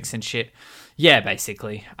ship? cosmetics and shit. Yeah,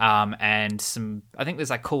 basically. And some, I think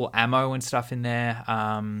there's like cool ammo and stuff in there.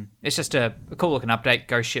 It's just a cool looking update.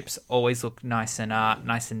 Ghost ships always look nice and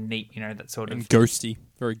neat. You know, that sort of. And ghosty.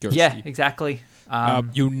 Very ghosty. Yeah, exactly.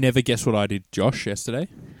 You'll never guess what I did, Josh, yesterday.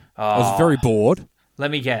 I was very bored. Let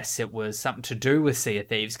me guess, it was something to do with Sea of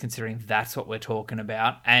Thieves, considering that's what we're talking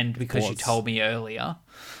about, and because you Was. told me earlier.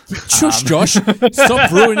 Shush, Josh.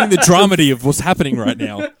 Stop ruining the dramedy of what's happening right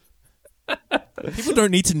now. People don't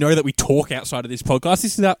need to know that we talk outside of this podcast.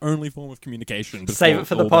 This is our only form of communication. But Save it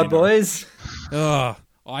for the pod, boys. I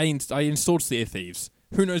installed Sea of Thieves.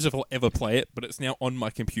 Who knows if I'll ever play it, but it's now on my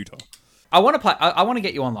computer. I want to play. I want to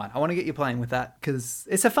get you online. I want to get you playing with that because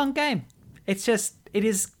it's a fun game. It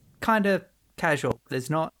is kind of casual. There's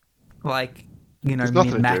not like, you know, There's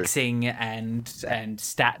nothing to do. min-maxing and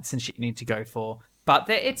stats and shit you need to go for. But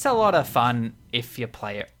it's a lot of fun if you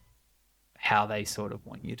play it how they sort of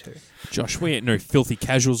want you to. Josh, we ain't no filthy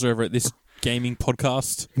casuals over at this gaming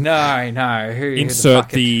podcast. No. Who Insert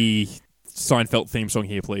fuck the Seinfeld theme song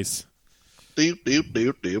here, please. We're gonna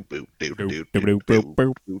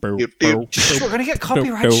get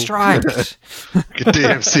copyright striked. Get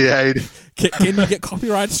DMCA'd. Can you get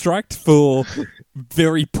copyright striked for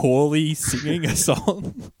very poorly singing a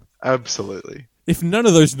song? Absolutely. If none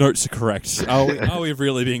of those notes are correct, are we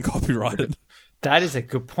really being copyrighted? That is a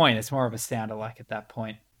good point. It's more of a sound alike at that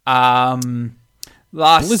point.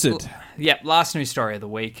 Blizzard. Last news story of the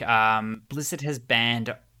week. Blizzard has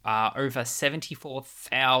banned over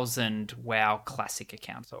 74,000 WoW Classic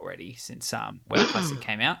accounts already since WoW Classic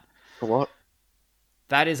came out. A lot.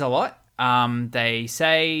 That is a lot. They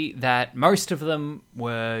say that most of them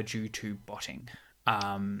were due to botting.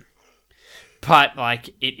 But, like,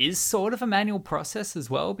 it is sort of a manual process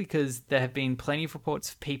as well because there have been plenty of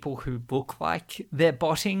reports of people who look like they're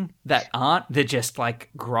botting that aren't. They're just,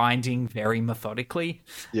 like, grinding very methodically.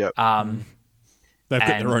 Yep. They've got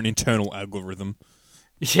And- their own internal algorithm.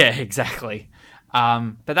 Yeah, exactly.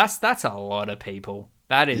 But that's a lot of people.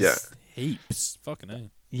 That is... Yeah. Heaps. Fucking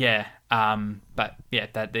A. Yeah. But, yeah,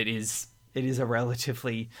 that it is a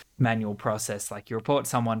relatively manual process. Like, you report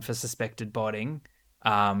someone for suspected botting,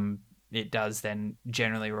 it does then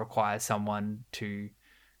generally require someone to,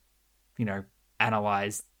 you know,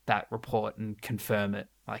 analyze that report and confirm it.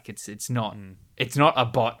 Like it's not a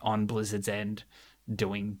bot on Blizzard's end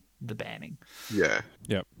doing the banning. Yeah.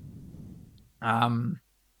 Yep.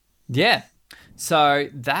 Yeah. So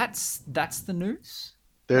that's the news.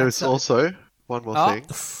 There's also one more thing.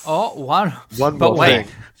 One One but more wait.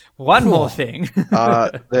 thing. One more thing.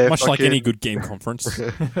 Much like any good game conference.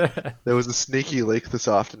 There was a sneaky leak this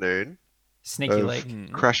afternoon. Sneaky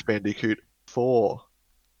leak. Crash Bandicoot 4.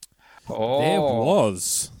 Oh. There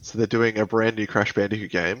was. So they're doing a brand new Crash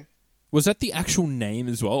Bandicoot game. Was that the actual name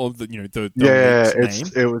as well? Of the Yeah,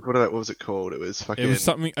 leaked name? it was what was it called? It was fucking. It was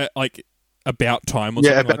something like About Time or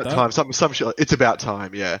yeah, something About like Time. that. Some shit. It's About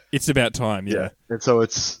Time. Yeah. It's About Time. Yeah. And so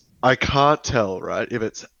I can't tell, right, if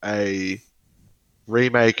it's a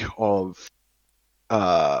remake of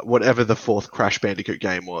whatever the fourth Crash Bandicoot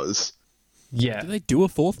game was. Yeah. Did they do a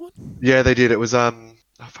fourth one? Yeah, they did. It was I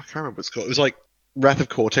can't remember what it's called. It was like Wrath of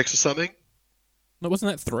Cortex or something. No,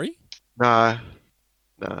 wasn't that 3? Nah.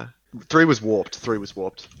 3 was warped. 3 was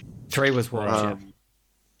warped. Yeah.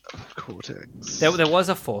 Cortex. There was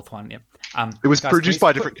a fourth one. Yep. It was guys, produced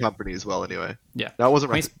by a different company as well. Anyway. Yeah. No, it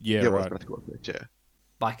wasn't. Yeah, it was right. Wrath of Cortex. Yeah.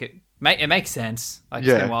 Like it makes sense. Like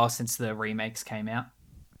it's been a while since the remakes came out.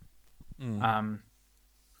 Yeah,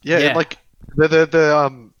 Yeah. and like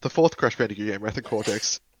the fourth Crash Bandicoot game, Wrath of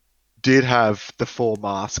Cortex, did have the 4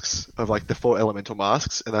 masks of like the 4 elemental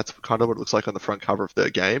masks, and that's kind of what it looks like on the front cover of the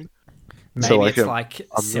game. Maybe So, like, it's like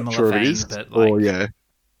I'm similar not sure if it vein, is, but like or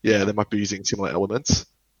they might be using similar elements.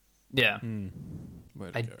 yeah.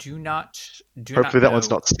 Where'd it I go? do not Hopefully, that know. one's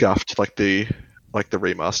not scuffed like the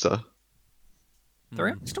remaster. The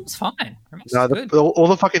remaster was fine. Remaster's No, good. all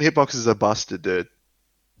the fucking hitboxes are busted, dude.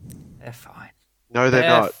 They're fine. No, they're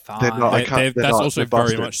not. They're fine. not. That's They're not. also They're very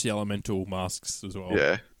busted. much the elemental masks as well.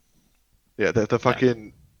 Yeah, they're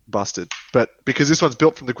fucking busted. But because this one's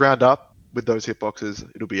built from the ground up with those hitboxes,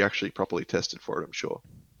 it'll be actually properly tested for it. I'm sure.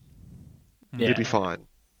 Yeah. It'll be fine.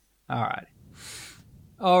 Alrighty.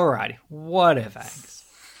 Whatever.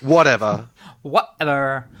 Whatever.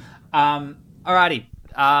 Whatever. Alrighty.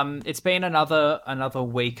 It's been another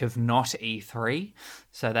week of not E3,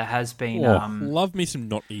 so there has been. Love me some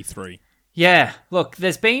not E3. Yeah, look,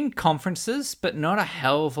 there's been conferences, but not a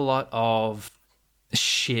hell of a lot of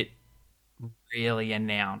shit really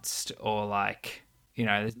announced, or like,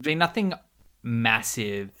 there's been nothing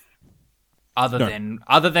massive other than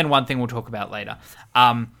one thing we'll talk about later.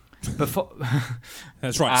 Before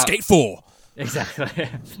That's right, Skate 4. exactly.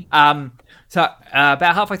 So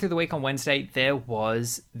about halfway through the week on Wednesday, there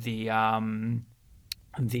was the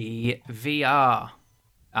VR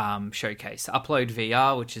showcase, Upload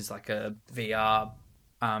VR, which is like a VR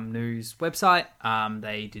news website.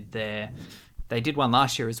 They did one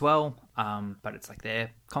last year as well, but it's like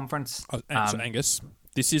their conference. So Angus,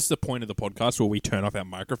 this is the point of the podcast where we turn off our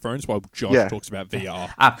microphones while Josh talks about VR.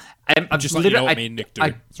 Just like, you know what me and Nick do.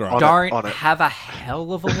 I It's all right. don't have a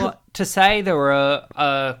hell of a lot to say. There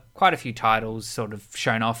were quite a few titles sort of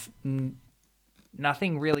shown off.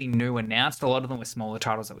 Nothing really new announced. A lot of them were smaller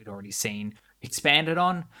titles that we'd already seen expanded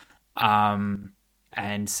on,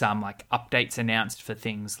 and some like updates announced for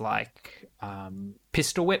things like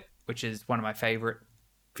Pistol Whip, which is one of my favorite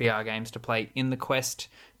VR games to play in the Quest.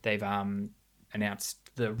 They've announced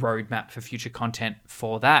the roadmap for future content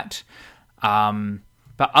for that.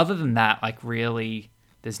 But other than that, like really,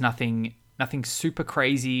 there's nothing super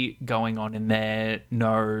crazy going on in there.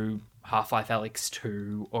 No Half-Life Alyx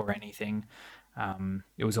 2 or anything.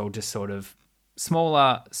 It was all just sort of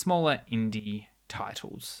smaller indie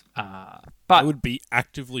titles. But I would be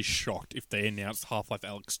actively shocked if they announced Half-Life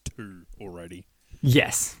Alyx 2 already.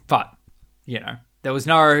 yes, but there was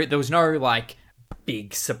no like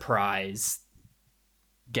big surprise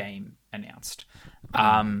game announced.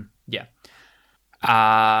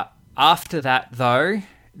 After that, though,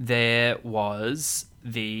 there was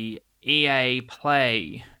the EA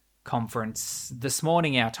Play conference this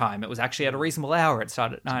morning, our time. It was actually at a reasonable hour. It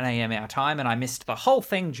started at 9 a.m. our time, and I missed the whole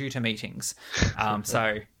thing due to meetings.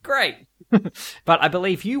 So, great. But I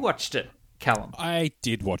believe you watched it, Callum. I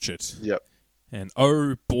did watch it. Yep. And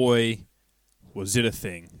oh boy, was it a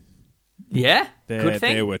thing. Yeah? Good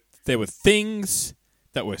thing? There were things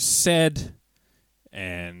that were said,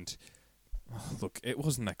 and look, it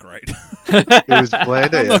wasn't that great. It was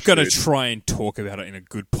bland. I'm not going to dude. try and talk about it in a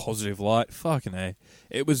good, positive light. Fucking A.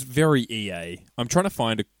 It was very EA. I'm trying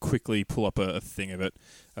to quickly pull up a thing of it.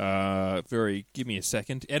 Give me a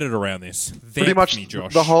second. Edit around this. Pretty much me,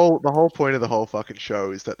 Josh. the whole point of the whole fucking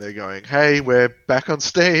show is that they're going, "Hey, we're back on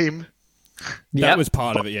Steam." That was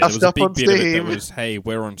part of it, yeah. There was a Stuff big on bit of it that Steam. was, hey,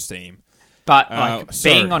 we're on Steam. But like so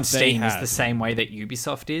being on they Steam is had- the same way that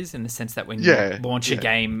Ubisoft is, in the sense that when Yeah, you launch a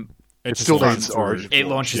game, It still just needs runs Origin. through. it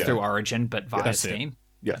launches Yeah. through Origin, but via That's it. Steam.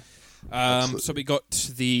 Yeah. So we got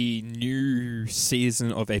the new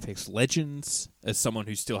season of Apex Legends. As someone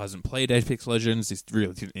who still hasn't played Apex Legends, this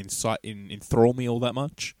really didn't enthrall me all that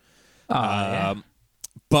much. Yeah.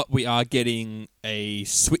 But we are getting a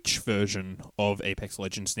Switch version of Apex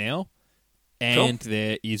Legends now, and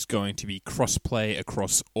there is going to be crossplay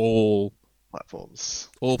across all Platforms.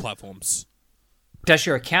 Does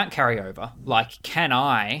your account carry over? Like, can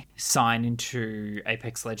I sign into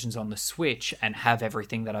Apex Legends on the Switch and have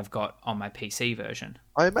everything that I've got on my PC version?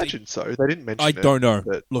 I imagine so. They didn't mention it. I don't know.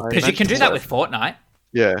 Look, Because you can do that with Fortnite.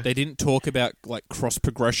 Yeah. They didn't talk about like cross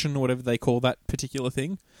progression or whatever they call that particular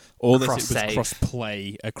thing. All they said was Cross-save. cross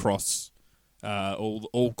play across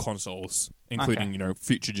all consoles, including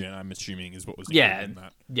future gen. I'm assuming is what was included in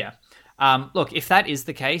that. Yeah. Look, if that is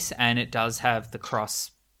the case, and it does have the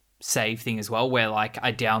cross save thing as well, where like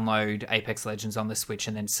I download Apex Legends on the Switch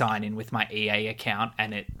and then sign in with my EA account,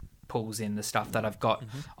 and it pulls in the stuff that I've got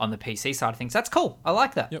on the PC side of things. That's cool. I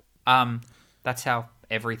like that. Yep. That's how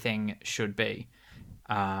everything should be.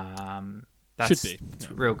 Should be.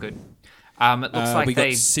 It's real good. It looks like we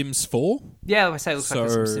got Sims 4. Yeah, I say it looks like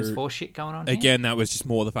there's some So, Sims 4 shit going on here. Again, that was just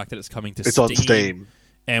more the fact that it's coming to It's Steam. on Steam.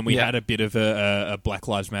 And we had a bit of a Black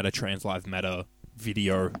Lives Matter, Trans Lives Matter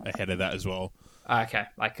video ahead of that as well. Okay,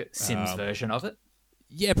 like a Sims version of it.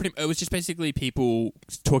 Yeah, it was just basically people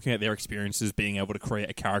talking about their experiences being able to create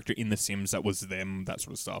a character in The Sims that was them, that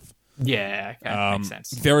sort of stuff. Yeah, okay, makes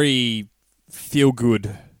sense. Very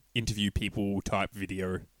feel-good interview people type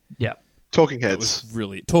video. Yeah. Talking It Heads. was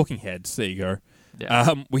really... Talking Heads, there you go.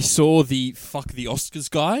 Yeah. We saw the Fuck the Oscars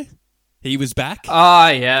guy. He was back. Oh,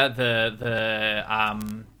 yeah,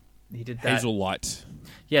 he did that. Hazel Light.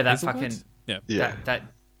 Yeah, that Hazel fucking... Light? Yeah. Yeah.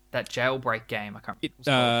 That jailbreak game. I can't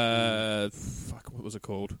remember. Fuck, what was it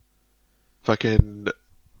called? Fucking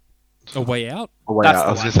A Way Out? A Way That's Out. the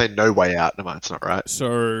I was going to say No Way Out. No, it's not right.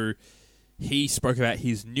 So he spoke about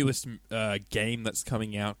his newest game that's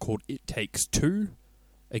coming out called It Takes Two.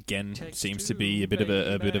 Again, seems to be a bit of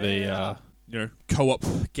a co-op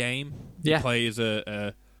game. Yeah. You play as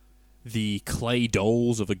the clay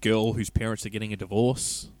dolls of a girl whose parents are getting a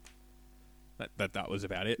divorce. That was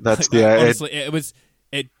about it. That's honestly,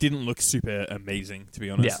 it didn't look super amazing, to be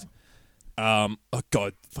honest. Yeah. Oh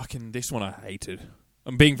god, fucking this one I hated.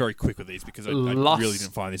 I'm being very quick with these because I really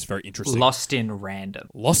didn't find this very interesting. Lost in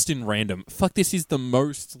Random. Fuck, this is the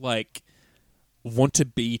most like want to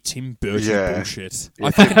be Tim Burton bullshit.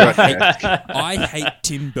 Yeah. I hate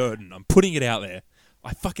Tim Burton. I'm putting it out there.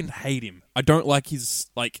 I fucking hate him. I don't like his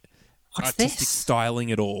like artistic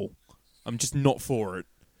styling at all. I'm just not for it.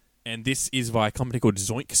 And this is by a company called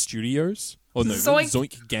Zoink Studios. Oh no,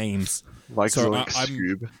 Zoink Games. Like So, Zoink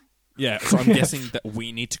Scoob. Yeah, so I'm guessing that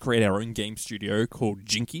we need to create our own game studio called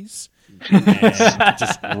Jinkies and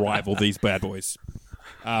just rival these bad boys.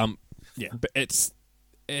 Yeah, but it's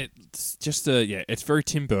just it's very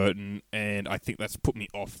Tim Burton, and I think that's put me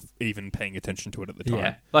off even paying attention to it at the time.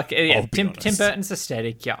 Yeah, like Tim Burton's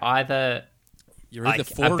aesthetic. You're either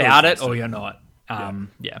for it about or it or you're not.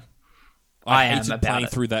 Yeah. I am hated about playing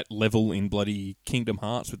it. through that level in bloody Kingdom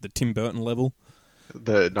Hearts with the Tim Burton level.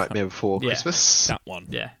 The Nightmare Before Yeah. Christmas. That one.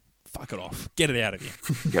 Yeah. Fuck it off. Get it out of here.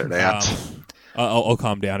 Get it out. I'll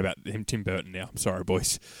calm down about him, Tim Burton now. I'm sorry,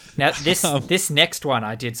 boys. Now this next one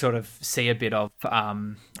I did sort of see a bit of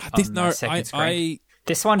on the second screen.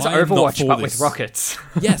 This one's I am not Overwatch for but this. with rockets.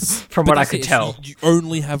 Yes. From but what I that's could it. tell. You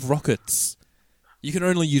only have rockets. You can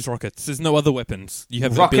only use rockets. There's no other weapons. You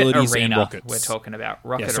have Rocket abilities Arena. and rockets. We're talking about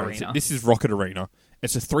Rocket So Arena. this is Rocket Arena.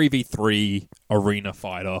 It's a 3v3 arena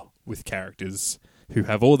fighter with characters who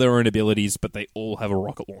have all their own abilities, but they all have a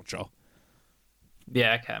rocket launcher.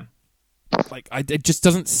 Yeah, okay. Like, it just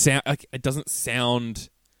doesn't sound like it doesn't sound.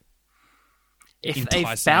 If enticing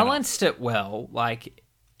they've balanced it well, like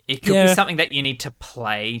it could be something that you need to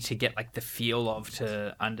play to get like the feel of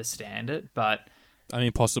to understand it. But I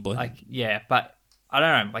mean, possibly. but I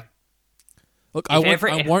don't know. Like, look, I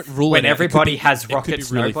won't rule when it out. everybody has it could be rockets,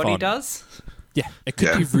 really nobody fun. does. Yeah, it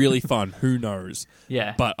could be really fun. Who knows?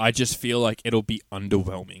 Yeah, But I just feel like it'll be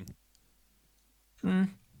underwhelming. yeah.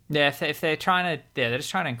 If they're trying to, they're just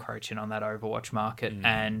trying to encroach in on that Overwatch market,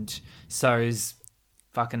 and so's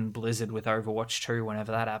fucking Blizzard with Overwatch 2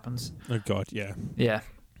 whenever that happens. Oh god, yeah. Yeah.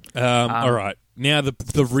 All right, now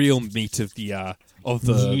the real meat of the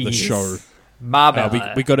Yes. show.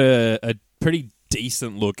 Marbella. We got a pretty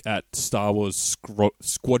decent look at Star Wars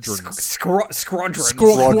Squadrons. Squadron. Squadron.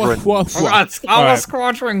 Star Wars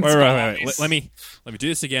Squadron. Wait. Let me do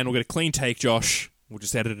this again. We'll get a clean take, Josh. We'll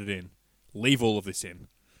just edit it in. Leave all of this in.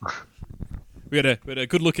 We had a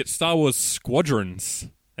good look at Star Wars Squadrons.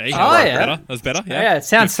 Hey, that was better. Yeah, it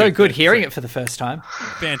sounds so good hearing it for the first time.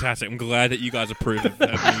 Fantastic. I'm glad that you guys approve of me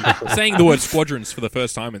saying the word Squadrons for the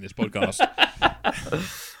first time in this podcast.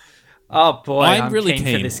 Oh boy, I'm really keen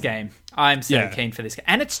for keen. this game. I'm so keen for this game.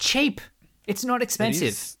 And it's cheap. It's not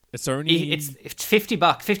expensive. It's only It's $50,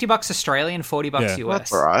 $50 Australian, $40 Yeah. US. Well,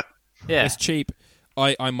 that's all right. Yeah, it's cheap.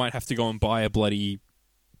 I might have to go and buy a bloody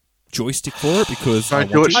joystick for it because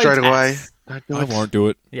Don't do it straight Oh, away. Don't do I it. won't do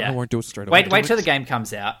it. Yeah. I won't do it straight away. wait till the game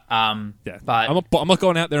comes out. Yeah, but I'm not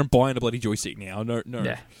going out there and buying a bloody joystick now. No.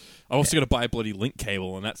 Yeah. I also got to buy a bloody link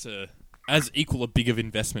cable, and that's as equal a big of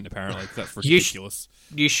investment apparently. 'Cause that's You ridiculous.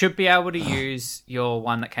 you should be able to use your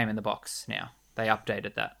one that came in the box now. They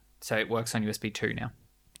updated that, so it works on USB 2 now.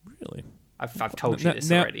 Really? I've told you this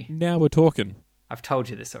already. Now we're talking. I've told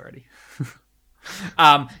you this already.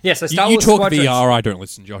 So Star You Wars talk Squadrons. VR. I don't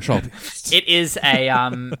listen, Josh. I'll be honest. It is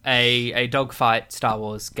a dogfight Star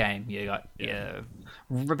Wars game. You got your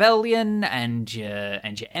Rebellion and your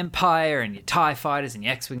Empire and your TIE fighters and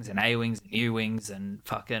your X-wings and A-wings and U-wings and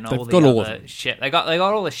fucking all They've the got all of other them. shit. They got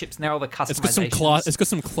all the ships and they're all the customizations. It's got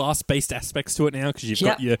some class based aspects to it now because you've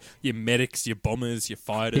got your medics, your bombers, your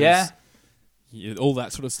fighters, all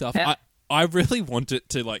that sort of stuff. Yeah. I really want it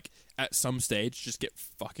to like at some stage just get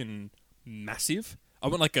fucking massive. I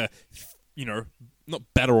want like a not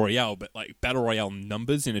battle royale, but like battle royale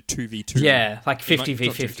numbers in a 2v2. Yeah, like 50 Not v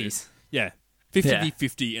 2v2. 50s. Yeah, 50 Yeah. v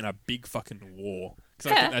 50 in a big fucking war.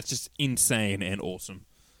 Because I Yeah. think that's just insane and awesome.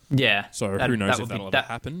 Yeah. So who knows if that'll ever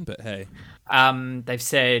happen? But hey, They've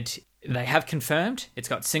said they have confirmed it's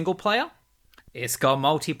got single player, it's got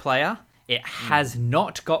multiplayer, it has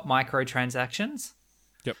not got microtransactions.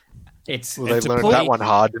 yep. It's Well, they it's learned play- that one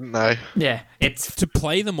hard, didn't they? yeah, it's To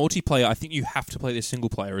play the multiplayer, I think you have to play the single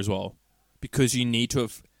player as well, because you need to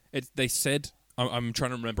have. They said I'm trying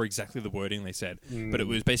to remember exactly the wording they said, but it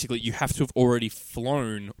was basically you have to have already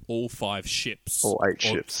flown all 5 ships, All 8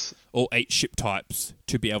 ships. all 8 ship types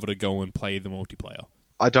to be able to go and play the multiplayer.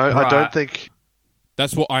 I don't Right. think.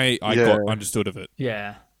 That's what I Yeah. got understood of it.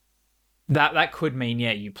 yeah. That could mean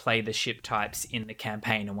you play the ship types in the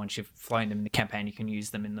campaign, and once you've flown them in the campaign, you can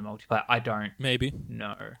use them in the multiplayer. I don't Maybe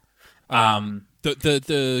know.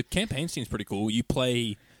 the campaign seems pretty cool. You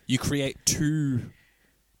create 2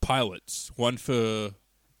 pilots, one for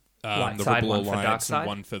Light the side, Rebel one for dark Alliance, side? and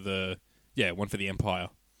one for the Empire.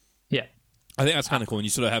 Yeah, I think that's kind of cool, and you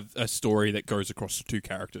sort of have a story that goes across the 2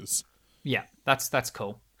 characters. yeah, that's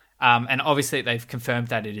cool. And obviously they've confirmed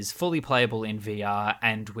that it is fully playable in VR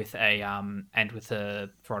and with a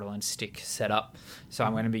throttle and stick setup. So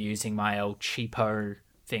I'm going to be using my old cheapo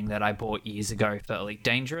thing that I bought years ago for Elite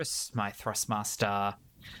Dangerous, my Thrustmaster.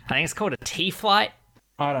 I think it's called a T-Flight.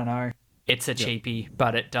 I don't know. It's a cheapie,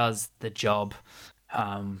 but it does the job.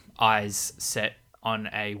 Eyes set on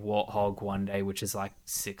a Warthog one day, which is like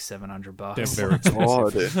 $600-700. They're very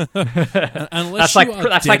expensive. God. Unless That's like- you are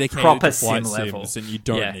that's like dedicated proper to flight sim level. sims, and you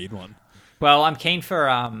don't Yeah. need one. Well, I'm keen for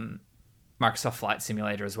Microsoft Flight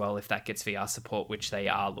Simulator as well, if that gets VR support, which they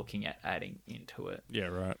are looking at adding into it. Yeah,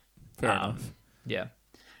 right. Fair enough. Yeah.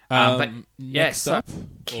 But yeah, next so up,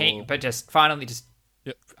 keen, or- but just finally, just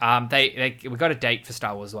Yep. we got a date for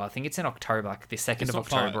Star Wars as well. I think it's in October, like the 2nd It's of not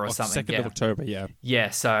far- October or something. 2nd Yeah. of October, yeah. Yeah,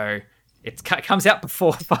 so it comes out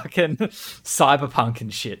before fucking Cyberpunk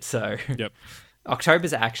and shit. So Yep.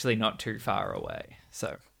 October's actually not too far away.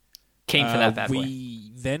 So keen for that bad boy.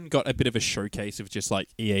 We then got a bit of a showcase of just like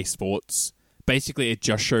EA Sports. Basically, it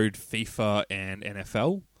just showed FIFA and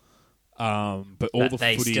NFL. But all That the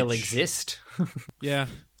they footage still exist. Yeah,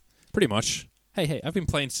 pretty much. Hey, I've been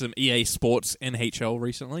playing some EA Sports NHL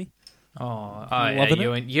recently. Oh, Loving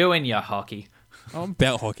yeah, you and your hockey. I'm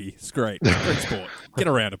about hockey. It's great. Great sport. Get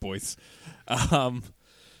around it, boys.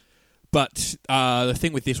 But the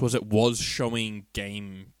thing with this was it was showing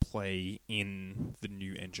gameplay in the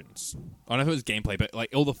new engines. I don't know if it was gameplay, but like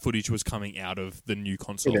all the footage was coming out of the new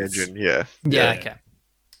consoles. In-engine, yeah. Yeah, okay.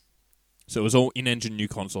 So it was all in-engine new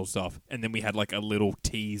console stuff. And then we had like a little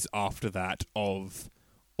tease after that of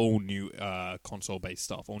all new console-based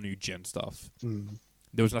stuff, all new gen stuff.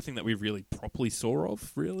 There was nothing that we really properly saw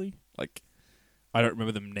of, really. Like, I don't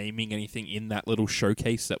remember them naming anything in that little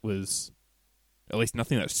showcase that was... At least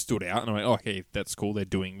nothing that stood out. And I'm like, oh, okay, that's cool, they're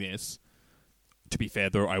doing this. To be fair,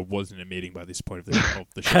 though, I was in a meeting by this point of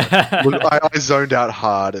the show. Look, I zoned out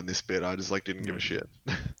hard in this bit. I just like didn't give a shit.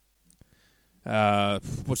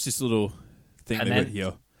 What's this little thing And they then- got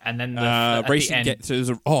here? And then at the Racing end, game. So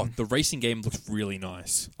the racing game looks really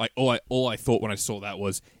nice. Like all I thought when I saw that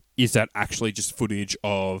was, is that actually just footage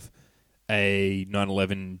of a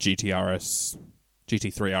 911 GTRS,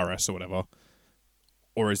 GT3 RS or whatever,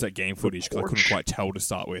 or is that game footage? Because I couldn't quite tell to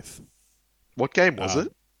start with. What game was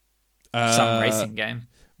it? some racing game.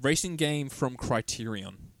 Racing game from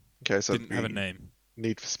Criterion. Okay, so Didn't have a name.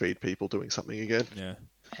 Need for Speed people doing something again. Yeah.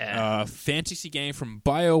 Yeah. Fantasy game from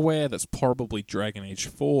BioWare. That's probably Dragon Age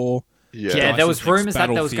 4. Yeah. there was Dice's next rumors that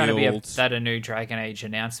there was going to be Battlefield. a new Dragon Age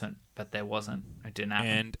announcement, but there wasn't. It didn't happen.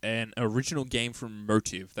 And an original game from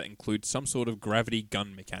Motive that includes some sort of gravity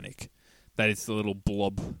gun mechanic. That is the little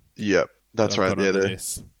blob. Yep, that's that I've right. got Yeah, under they're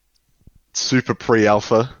this. super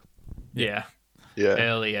pre-alpha. Yeah. Yeah.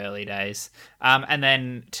 Early days. And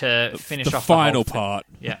then to finish the off final the whole part.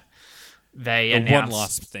 yeah, they The announced one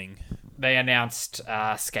last thing. They announced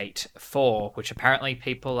Skate 4, which apparently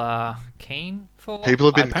people are keen for. People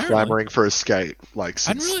have been Apparently. clamoring for a Skate like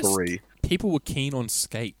I didn't since realize 3. people were keen on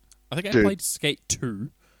Skate. I think I Dude. played Skate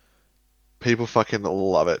 2. People fucking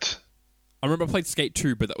love it. I remember I played Skate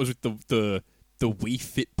 2, but that was with the Wii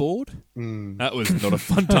Fit board. Mm. That was not a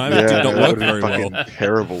fun time. Yeah, It did not that work would be very fucking well.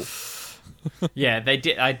 terrible. Yeah, they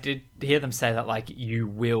did. I did hear them say that like you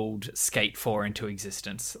willed Skate 4 into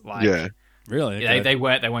existence. Like, Yeah. Really? Okay. they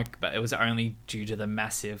weren't, but it was only due to the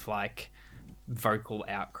massive like vocal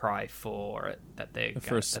outcry for it that they're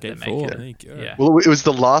For a that they're Skate 4, making. there you go. Yeah. Well, it was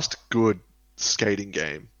the last good skating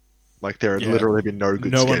game. Like there had Yeah. literally been no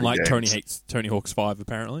good. No one skating liked games. Tony Hawk's 5,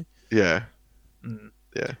 apparently. Yeah. Mm.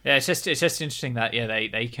 Yeah. Yeah, it's just interesting that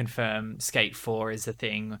they confirm Skate 4 is a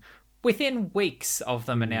thing within weeks of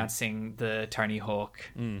them announcing the Tony Hawk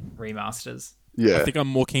remasters. Yeah. I think I'm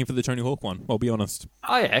more keen for the Tony Hawk one, I'll be honest.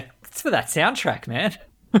 Oh yeah, it's for that soundtrack, man.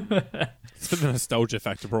 It's for the nostalgia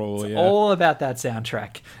factor, probably, yeah. All about that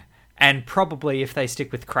soundtrack. And probably, if they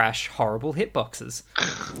stick with Crash, horrible hitboxes.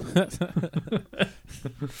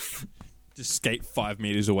 Just skate 5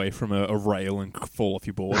 meters away from a rail and fall off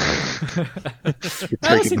your board. You're That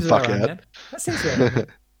taking seems the fuck about right, out. man. That seems about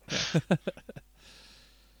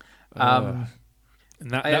right. And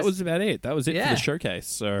that I guess- was about it. That was it for Yeah. the showcase.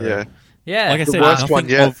 So, Yeah. Yeah, like I The said, worst nothing one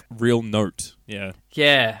yet. of real note. Yeah.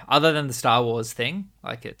 yeah. Other than the Star Wars thing,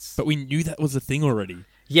 like it's But we knew that was a thing already.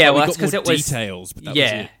 yeah. Like, Well, we that's got more because it was details, but that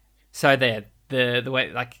yeah. was it. So the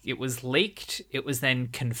way like it was leaked, it was then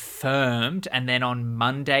confirmed, and then on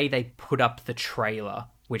Monday they put up the trailer,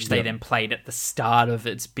 which they then played at the start of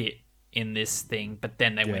its bit in this thing, but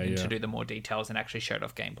then they went in to do the more details and actually showed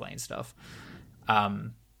off gameplay and stuff.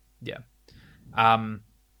 Yeah.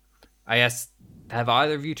 I guess, have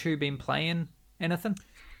either of you two been playing anything?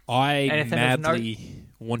 I Anything of madly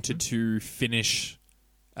wanted to finish.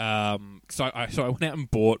 So I went out and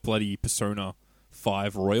bought bloody Persona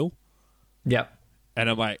 5 Royal, Yep. and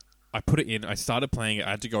I'm like, I put it in. I started playing it. I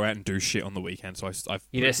had to go out and do shit on the weekend, so I put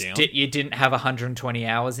You it just down. you didn't have 120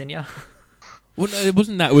 hours in you. Well, no, it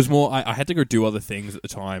wasn't that. It was more. I had to go do other things at the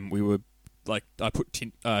time. We were like, I put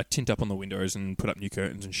tint up on the windows and put up new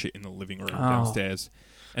curtains and shit in the living room downstairs.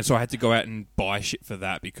 And so I had to go out and buy shit for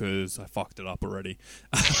that because I fucked it up already.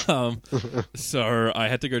 So I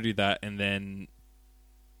had to go do that, and then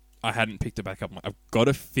I hadn't picked it back up. I'm like, I've got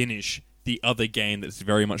to finish the other game that's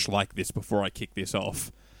very much like this before I kick this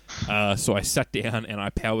off. So I sat down and I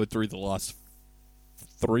powered through the last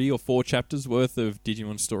 3 or 4 chapters worth of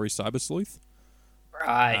Digimon Story Cyber Sleuth.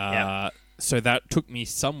 Right. Yeah. So that took me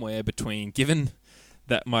somewhere between, given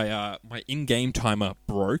that my in-game timer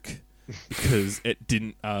broke because it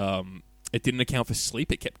didn't account for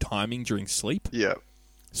sleep. It kept timing during sleep. Yeah.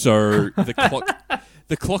 So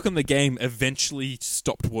the clock on the game eventually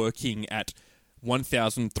stopped working at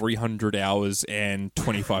 1,300 hours and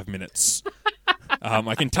 25 minutes.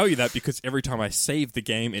 I can tell you that because every time I saved the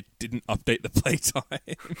game, it didn't update the playtime.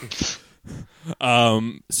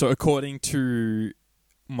 So according to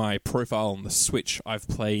my profile on the Switch, I've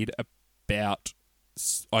played about,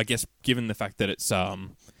 I guess, given the fact that it's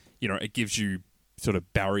it gives you sort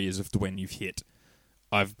of barriers of when you've hit.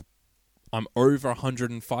 I'm over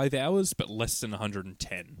 105 hours, but less than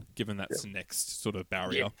 110, given that's the next sort of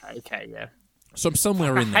barrier. Yeah. Okay. Yeah. So I'm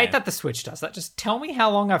somewhere I in there. hate that the Switch does that. Just tell me how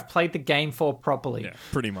long I've played the game for properly. Yeah,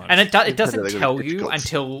 pretty much. And it doesn't Really tell you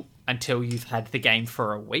difficult. until you've had the game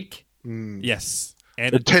for a week. Yes.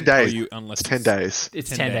 And It's 10 doesn't tell days. you unless It's 10 days. It's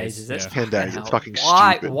 10 10 days, days, is it? yeah. 10 days. It's fucking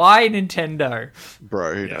Why? stupid. Why Nintendo?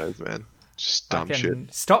 Bro, who knows, man? Just dumb shit. Fucking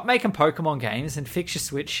stop making Pokemon games and fix your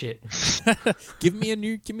Switch shit. Give me a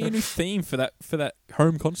new theme for that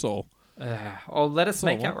home console. Or let us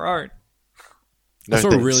make all our own. No I saw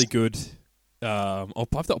a thanks. really good. I'll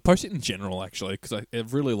post it in general actually because I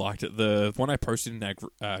really liked it. The one I posted in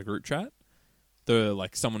our group chat,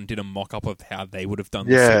 someone did a mock up of how they would have done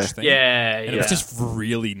the Yeah. Switch thing. Yeah, and it was just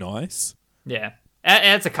really nice. Yeah.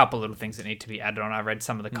 It's a couple little things that need to be added on. I read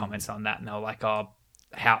some of the comments on that, and they were like, "Oh,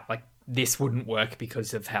 how this wouldn't work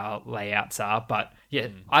because of how layouts are." But yeah,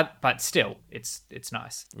 but still, it's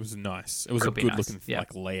nice. It was nice. It was Could a be good nice, looking yeah.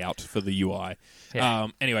 layout for the UI. Yeah.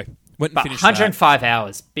 Anyway, went and But finished 105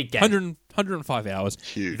 hours, big game. 105 hours.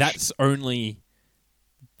 Huge. That's only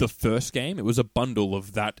the first game. It was a bundle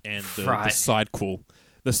of that and the Right. Sidequel.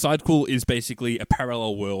 The Sidequel is basically a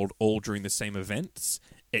parallel world all during the same events.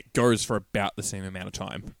 It goes for about the same amount of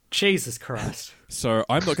time. Jesus Christ. So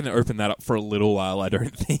I'm not going to open that up for a little while, I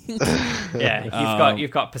don't think. Yeah,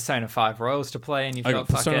 you've got Persona 5 Royals to play, and you've I got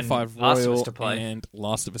got Persona fucking 5 Last of Royal Us to play. and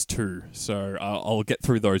Last of Us 2. So I'll get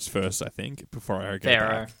through those first, I think, before I go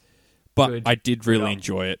back. But Good. I did really Good.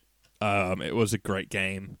 enjoy it. It was a great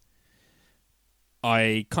game.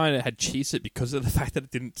 I kind of had cheesed it because of the fact that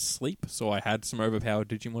it didn't sleep, so I had some overpowered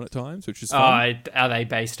Digimon at times, which is fun. Are they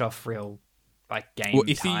based off real game Well,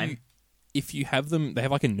 time? if you have them, they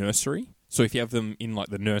have like a nursery. So if you have them in like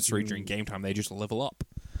the nursery during game time, they just level up.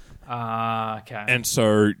 Okay. And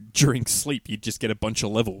so during sleep, you just get a bunch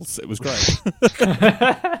of levels. It was great.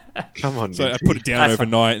 Come on, So I Minty. put it down That's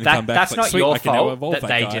overnight and come back. That's it's like, not sweet, your I can now fault evolve that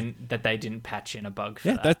guy. they didn't patch in a bug for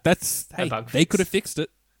Yeah, that. that's hey, bug they fix. could have fixed it.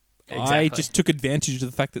 I Exactly. just took advantage of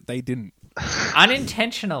the fact that they didn't.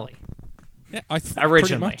 Unintentionally. Yeah, Originally.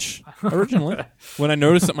 pretty much. Originally, when I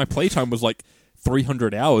noticed that my playtime was like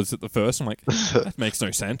 300 hours at the first, I'm like, that makes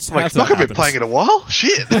no sense. I'm like, How's fuck, that I've been happen? playing it a while.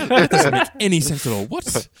 Shit. That doesn't make any sense at all.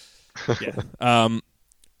 What? Yeah.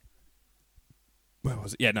 Where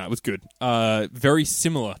was it? Yeah, no, it was good. Very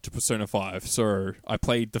similar to Persona 5. So I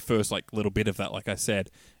played the first like little bit of that, like I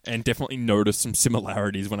said, and definitely noticed some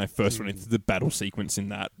similarities when I first went into the battle sequence in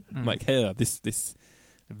that. I'm like, hey, this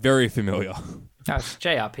very familiar. No, it's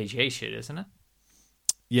JRPG shit, isn't it?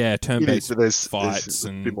 Yeah, It is, turn-based but there's fights a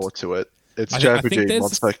and bit more to it. It's I think JRPG, there's-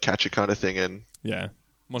 monster catcher kind of thing, and yeah,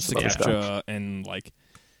 monster Some other capture stuff. and like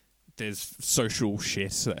there's social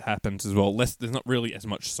shit that happens as well. There's not really as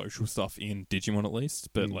much social stuff in Digimon at least,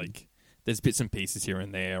 but like there's bits and pieces here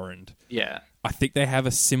and there, and Yeah. I think they have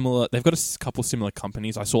they've got a couple similar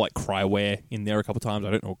companies. I saw like Cryware in there a couple times. I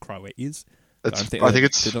don't know what Cryware is. I don't think they're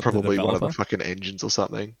it's the probably one of the developer. fucking engines or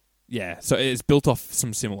something. Yeah, so it's built off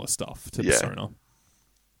some similar stuff to Yeah. Persona.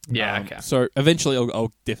 Yeah, okay. So eventually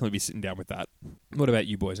I'll definitely be sitting down with that. What about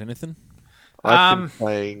you boys? Anything? I've been Um,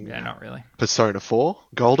 playing Yeah, not really. Persona 4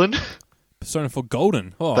 Golden. Persona 4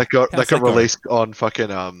 Golden. Oh, that got how's go? released on fucking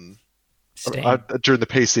Steam. during the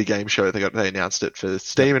PC game show. They announced it for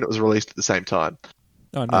Steam, and it was released at the same time.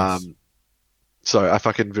 Oh, nice. So I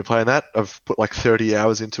fucking been playing that. I've put like 30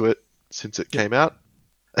 hours into it since it came out,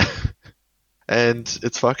 and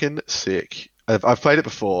it's fucking sick. I've played it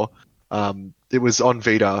before. It was on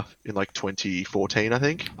Vita in like 2014, I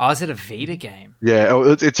think. Oh, is it a Vita game? Yeah,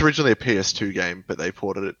 it's originally a PS2 game, but they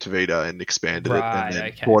ported it to Vita and expanded it, Right, and then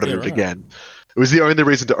okay. ported Yeah, it right. again. It was the only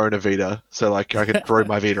reason to own a Vita, so like I could throw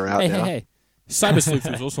my Vita out now. Hey. Cyber Sleuth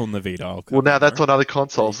was also on the Vita. Well, now that's on other There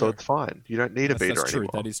consoles, you so go. it's fine. You don't need a Vita That's true.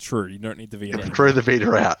 anymore. That is true. You don't need the Vita. anymore. Throw the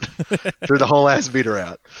Vita out. Throw the whole ass Vita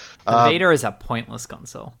out. The Vita is a pointless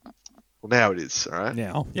console. Well, now it is. All right.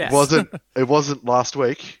 Now. Yes. It wasn't last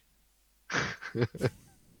week.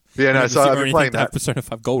 Yeah, no. It's So the I've only been playing thing to have that. Persona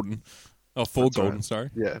 5 Golden. Oh, 4 That's Golden, right. sorry.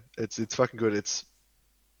 Yeah, it's fucking good.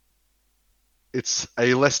 It's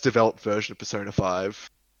a less developed version of Persona 5,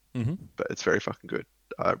 hmm but it's very fucking good.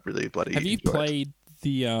 I really bloody Have you enjoy it. played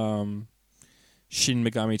the Shin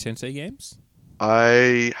Megami Tensei games?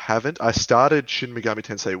 I haven't. I started Shin Megami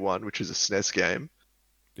Tensei 1, which is a SNES game,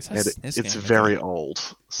 Is that and a SNES it's game? very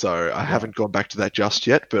old. So I haven't gone back to that just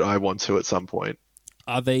yet, but I want to at some point.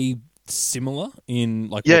 Are they similar in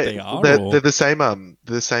like Yeah, what they are? they're, or? they're the same.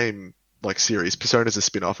 The same like series. Persona's a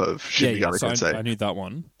spin-off of Shin yeah, Megami so Tensei. I knew that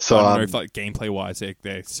one. So, I don't know um, if like gameplay wise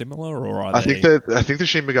they're similar or are I they? think the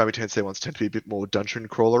Shin Megami Tensei ones tend to be a bit more dungeon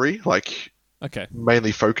crawlery, like Okay.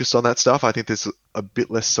 mainly focused on that stuff. I think there's a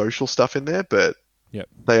bit less social stuff in there, but Yep.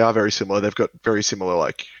 they are very similar. They've got very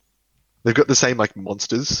similar they've got the same like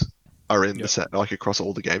monsters are in Yep. the set like across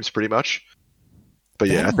all the games pretty much. But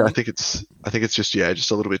yeah, Damn. I think it's just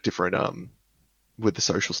just a little bit different with the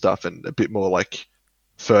social stuff and a bit more like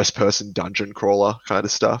first person dungeon crawler kind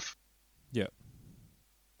of stuff.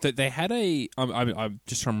 They had a. I'm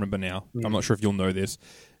just trying to remember now. I'm not sure if you'll know this.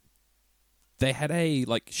 They had a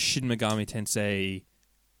like Shin Megami Tensei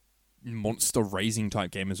monster raising type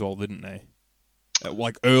game as well, didn't they?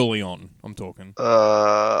 Like early on, I'm talking.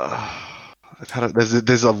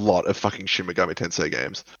 There's a lot of fucking Shin Megami Tensei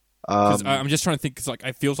games. 'Cause I'm just trying to think. Cause like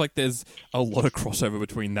it feels like there's a lot of crossover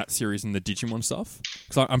between that series and the Digimon stuff.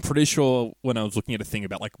 Because I'm pretty sure when I was looking at a thing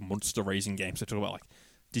about like monster raising games, they talk about like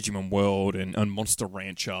Digimon World and Monster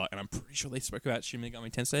Rancher, and I'm pretty sure they spoke about Shin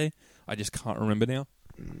Megami Tensei. I just can't remember now.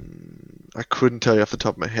 I couldn't tell you off the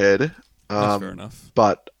top of my head. That's fair enough.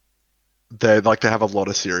 But they have a lot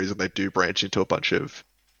of series and they do branch into a bunch of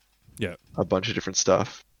Yeah, different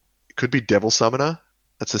stuff. It could be Devil Summoner.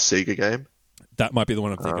 That's a Sega game. that might be the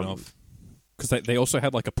one I'm thinking of. because they also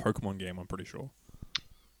had like a Pokemon game. I'm pretty sure.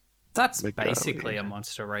 That's Make that basically up, a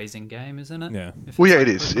monster raising game, isn't it? Yeah. If Well, it's yeah, like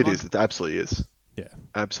it is. It Pokemon. is. It absolutely is. Yeah.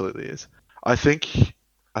 Absolutely is. I think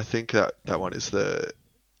that one is the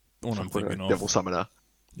The one I'm thinking of. Devil Summoner.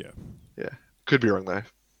 Yeah. Yeah, could be wrong though.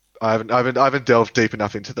 I haven't delved deep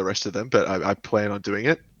enough into the rest of them, but I plan on doing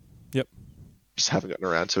it. Yep. Just haven't gotten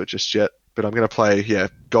around to it just yet. But I'm gonna play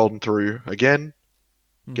Golden through again,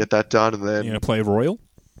 get that done, and then You gonna play Royal?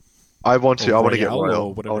 I want to get Royale, or Royal.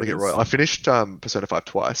 I whatever want to it get is. Royal. I finished Persona 5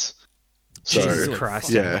 twice. So Jesus Christ!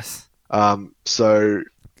 yeah. Yes. So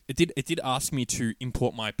It did ask me to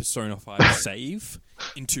import my Persona 5 save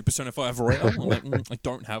into Persona 5 Royal. I'm like, I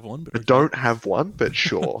don't have one, but I okay. don't have one, but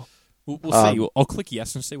sure. We'll see. I'll click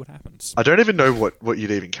yes and see what happens. I don't even know what you'd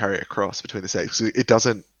even carry across between the saves. 'Cause it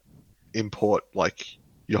doesn't import like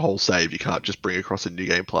your whole save. You can't just bring across a new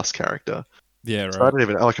game plus character. Yeah, right. So I don't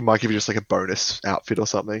even like. It might give you just like a bonus outfit or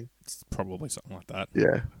something. It's probably something like that.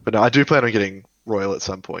 Yeah, but no, I do plan on getting Royal at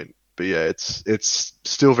some point. But yeah, it's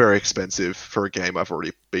still very expensive for a game I've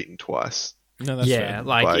already beaten twice. No, that's Yeah, fair.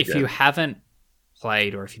 like Buy if you again. haven't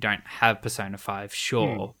played or if you don't have Persona 5,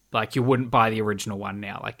 sure. Like you wouldn't buy the original one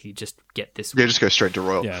now. Like you just get this Yeah, one. just go straight to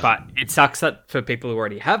Royal. Yeah. But it sucks that for people who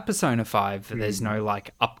already have Persona 5, there's no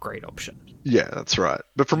like upgrade option. Yeah, that's right.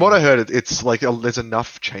 But from what I heard, it's like there's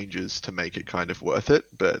enough changes to make it kind of worth it.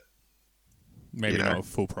 But Maybe you know, not at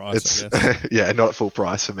full price, it's I guess. yeah, not at full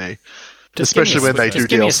price for me. Just give me Especially a when they Switch- do just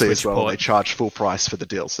give me a DLC as Switch well. port. They charge full price for the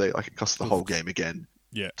DLC. Like it costs the whole game again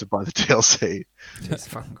Yeah. to buy the DLC. Jesus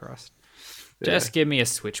fucking Christ. Yeah. Just give me a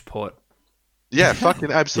Switch port. Yeah,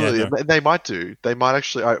 fucking absolutely. Yeah, no. They might do. They might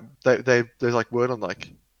actually. There's like word on like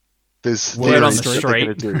there's Word on theories the that they're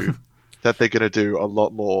gonna street. do that they're gonna do a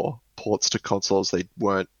lot more ports to consoles they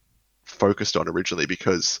weren't focused on originally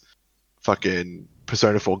because fucking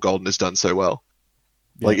Persona 4 Golden has done so well.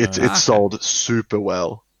 Like Yeah, it's no. sold super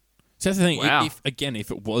well. So that's the thing. Wow.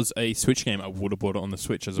 If it was a Switch game, I would have bought it on the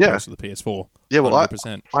Switch as Yeah. opposed to the PS4. Yeah, well,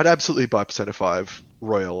 100%. I'd absolutely buy Persona 5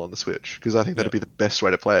 Royal on the Switch because I think that'd be the best way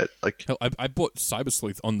to play it. Like, Hell, I bought Cyber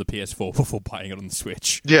Sleuth on the PS4 before buying it on the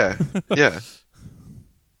Switch. yeah, yeah,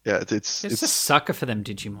 yeah. It's It's a sucker for them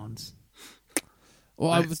Digimons.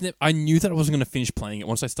 Well, I knew that I wasn't going to finish playing it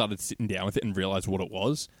once I started sitting down with it and realized what it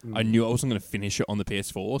was. I knew I wasn't going to finish it on the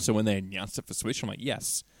PS4. So when they announced it for Switch, I'm like,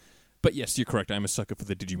 yes. But yes, you're correct. I'm a sucker for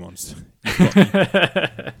the Digimons. You've got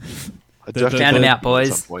me. I definitely Found him play out, it at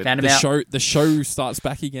boys. some point. Found him out. The show starts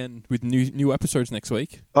back again with new episodes next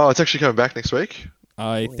week. Oh, it's actually coming back next week.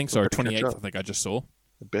 I think so. better catch 28th, up. I think I just saw.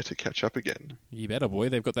 I better catch up again. You better, boy.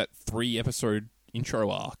 They've got that 3-episode intro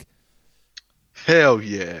arc. Hell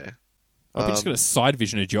yeah! I've just got a side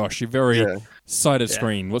vision of Josh. You're very Yeah. side of Yeah.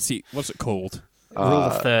 screen. What's it called? Rule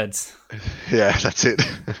of thirds. Yeah, that's it.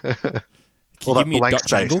 Can All you that give me a blank Dutch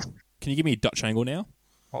space. angle? Can you give me a Dutch angle now?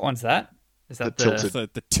 What one's that? Is that The the,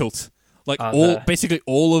 tilted. The tilt. Like the- basically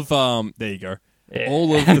all of there you go. Yeah.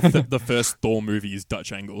 All of the first Thor movie is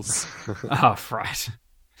Dutch angles. Oh, right.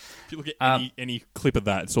 If you look at any clip of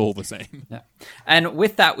that, it's all the same. Yeah. And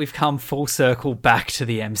with that, we've come full circle back to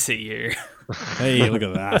the MCU. Hey, look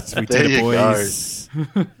at that. We There did it, you boys.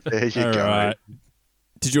 There you All go. right.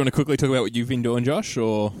 Did you want to quickly talk about what you've been doing, Josh?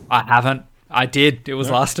 Or I haven't. I did. It was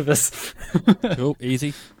Last of Us. cool,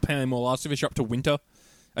 easy. Playing more Last of Us. You're up to winter.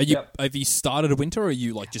 Are you? Yep. Have you started a winter, or are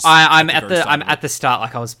you like just? I'm very at the start I'm of it? at the start.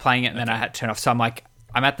 Like I was playing it and then I had to turn off. So I'm like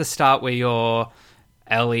I'm at the start where you're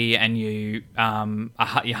Ellie and you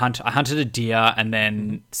I hunted a deer and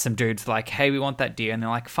then some dudes were like, hey, we want that deer, and they're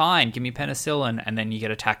like, fine, give me penicillin, and then you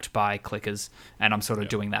get attacked by clickers, and I'm sort of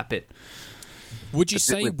doing that bit. Would you bit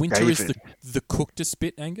say with winter is David. the cookedest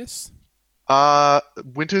bit, Angus?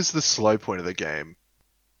 Winter's the slow point of the game.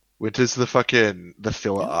 Winter's the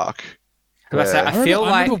filler arc. I say, Yeah. I feel I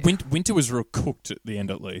like remember winter was real cooked at the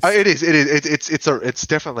end, at least. It is. It's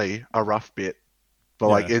definitely a rough bit, but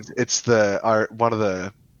like Yeah. it's one of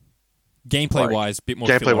the Gameplay like, wise, bit more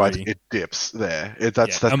gameplay wise, fillery. it dips there. That's Yeah.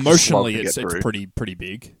 that's the Emotionally, slog to it's get through. pretty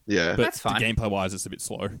big. Yeah. But That's fine. the gameplay wise, it's a bit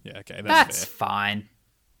slow. Yeah, okay, that's fair. fine.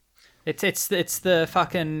 It's the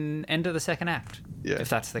fucking end of the second act. Yeah. If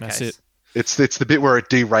that's the That's case. it. It's the bit where it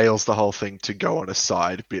derails the whole thing to go on a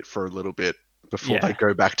side bit for a little bit before Yeah. they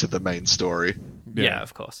go back to the main story. Yeah,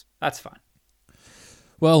 of course. That's fine.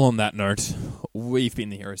 Well, on that note, we've been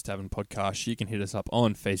the Heroes Tavern podcast. You can hit us up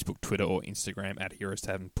on Facebook, Twitter, or Instagram at Heroes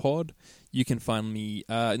Tavern Pod. You can find me.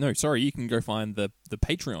 You can go find the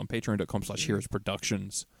Patreon, patreon.com/Heroes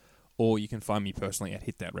Productions, or you can find me personally at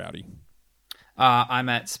Hit That Rowdy. I'm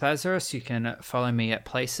at Spazarus. You can follow me at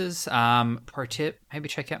places. Pro tip, maybe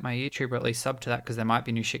check out my YouTube or at least sub to that because there might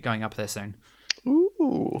be new shit going up there soon. Ooh.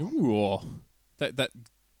 Ooh, that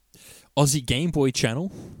Aussie Game Boy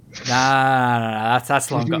channel. Nah,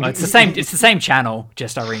 that's long gone. It's the same. It's the same channel.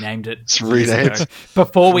 Just I renamed it. It's renamed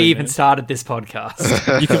before we even started this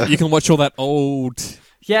podcast. You can watch all that old.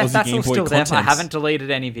 Yeah, Aussie that's Game all Boy still there. I contents. haven't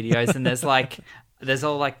deleted any videos, and there's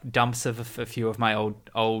all like dumps of a few of my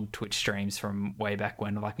old Twitch streams from way back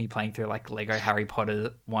when, like me playing through like Lego Harry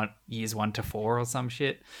Potter years 1 to 4 or some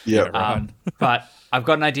shit. Yeah. But I've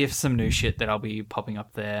got an idea for some new shit that I'll be popping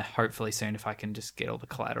up there hopefully soon if I can just get all the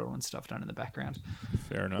collateral and stuff done in the background.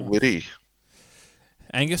 Fair enough. Witty.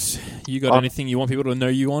 Angus, you got anything you want people to know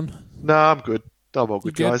you on? Nah, I'm good. I'm all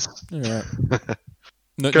good, You good? guys. All right.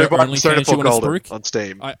 No, Go no buy OnlyFans Persona you 4 want to Golden spruik? on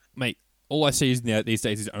Steam. Mate, all I see these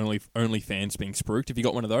days is OnlyFans being spruiked. Have you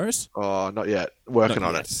got one of those? Oh, not yet. Working Not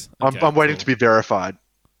on yet. it. Okay, I'm waiting cool. to be verified.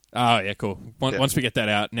 Oh yeah, cool. Yeah. Once we get that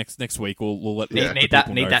out next week, we'll let Yeah. the Need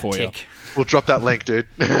people that know for you. tick. We'll drop that link, dude.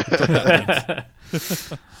 What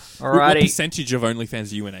Alrighty. percentage of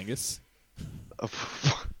OnlyFans are you in, Angus?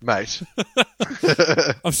 Mate,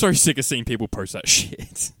 I'm so sick of seeing people post that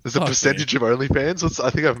shit. there's a Fuck percentage of OnlyFans? I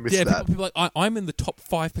think I've me. missed Yeah, that. people like, I'm in the top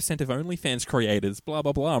 5% of OnlyFans creators, blah,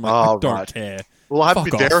 blah, blah. I'm like, Oh, I don't right. care. Well, I haven't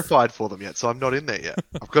Fuck been off. verified for them yet, so I'm not in there yet.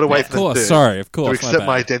 I've got to wait Of for them course, to, sorry, of to course, accept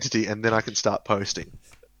my bad. identity, and then I can start posting.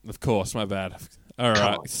 Of course, my bad. All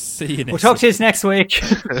right, see you next We'll talk week. to you next week.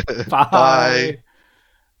 Bye. Bye.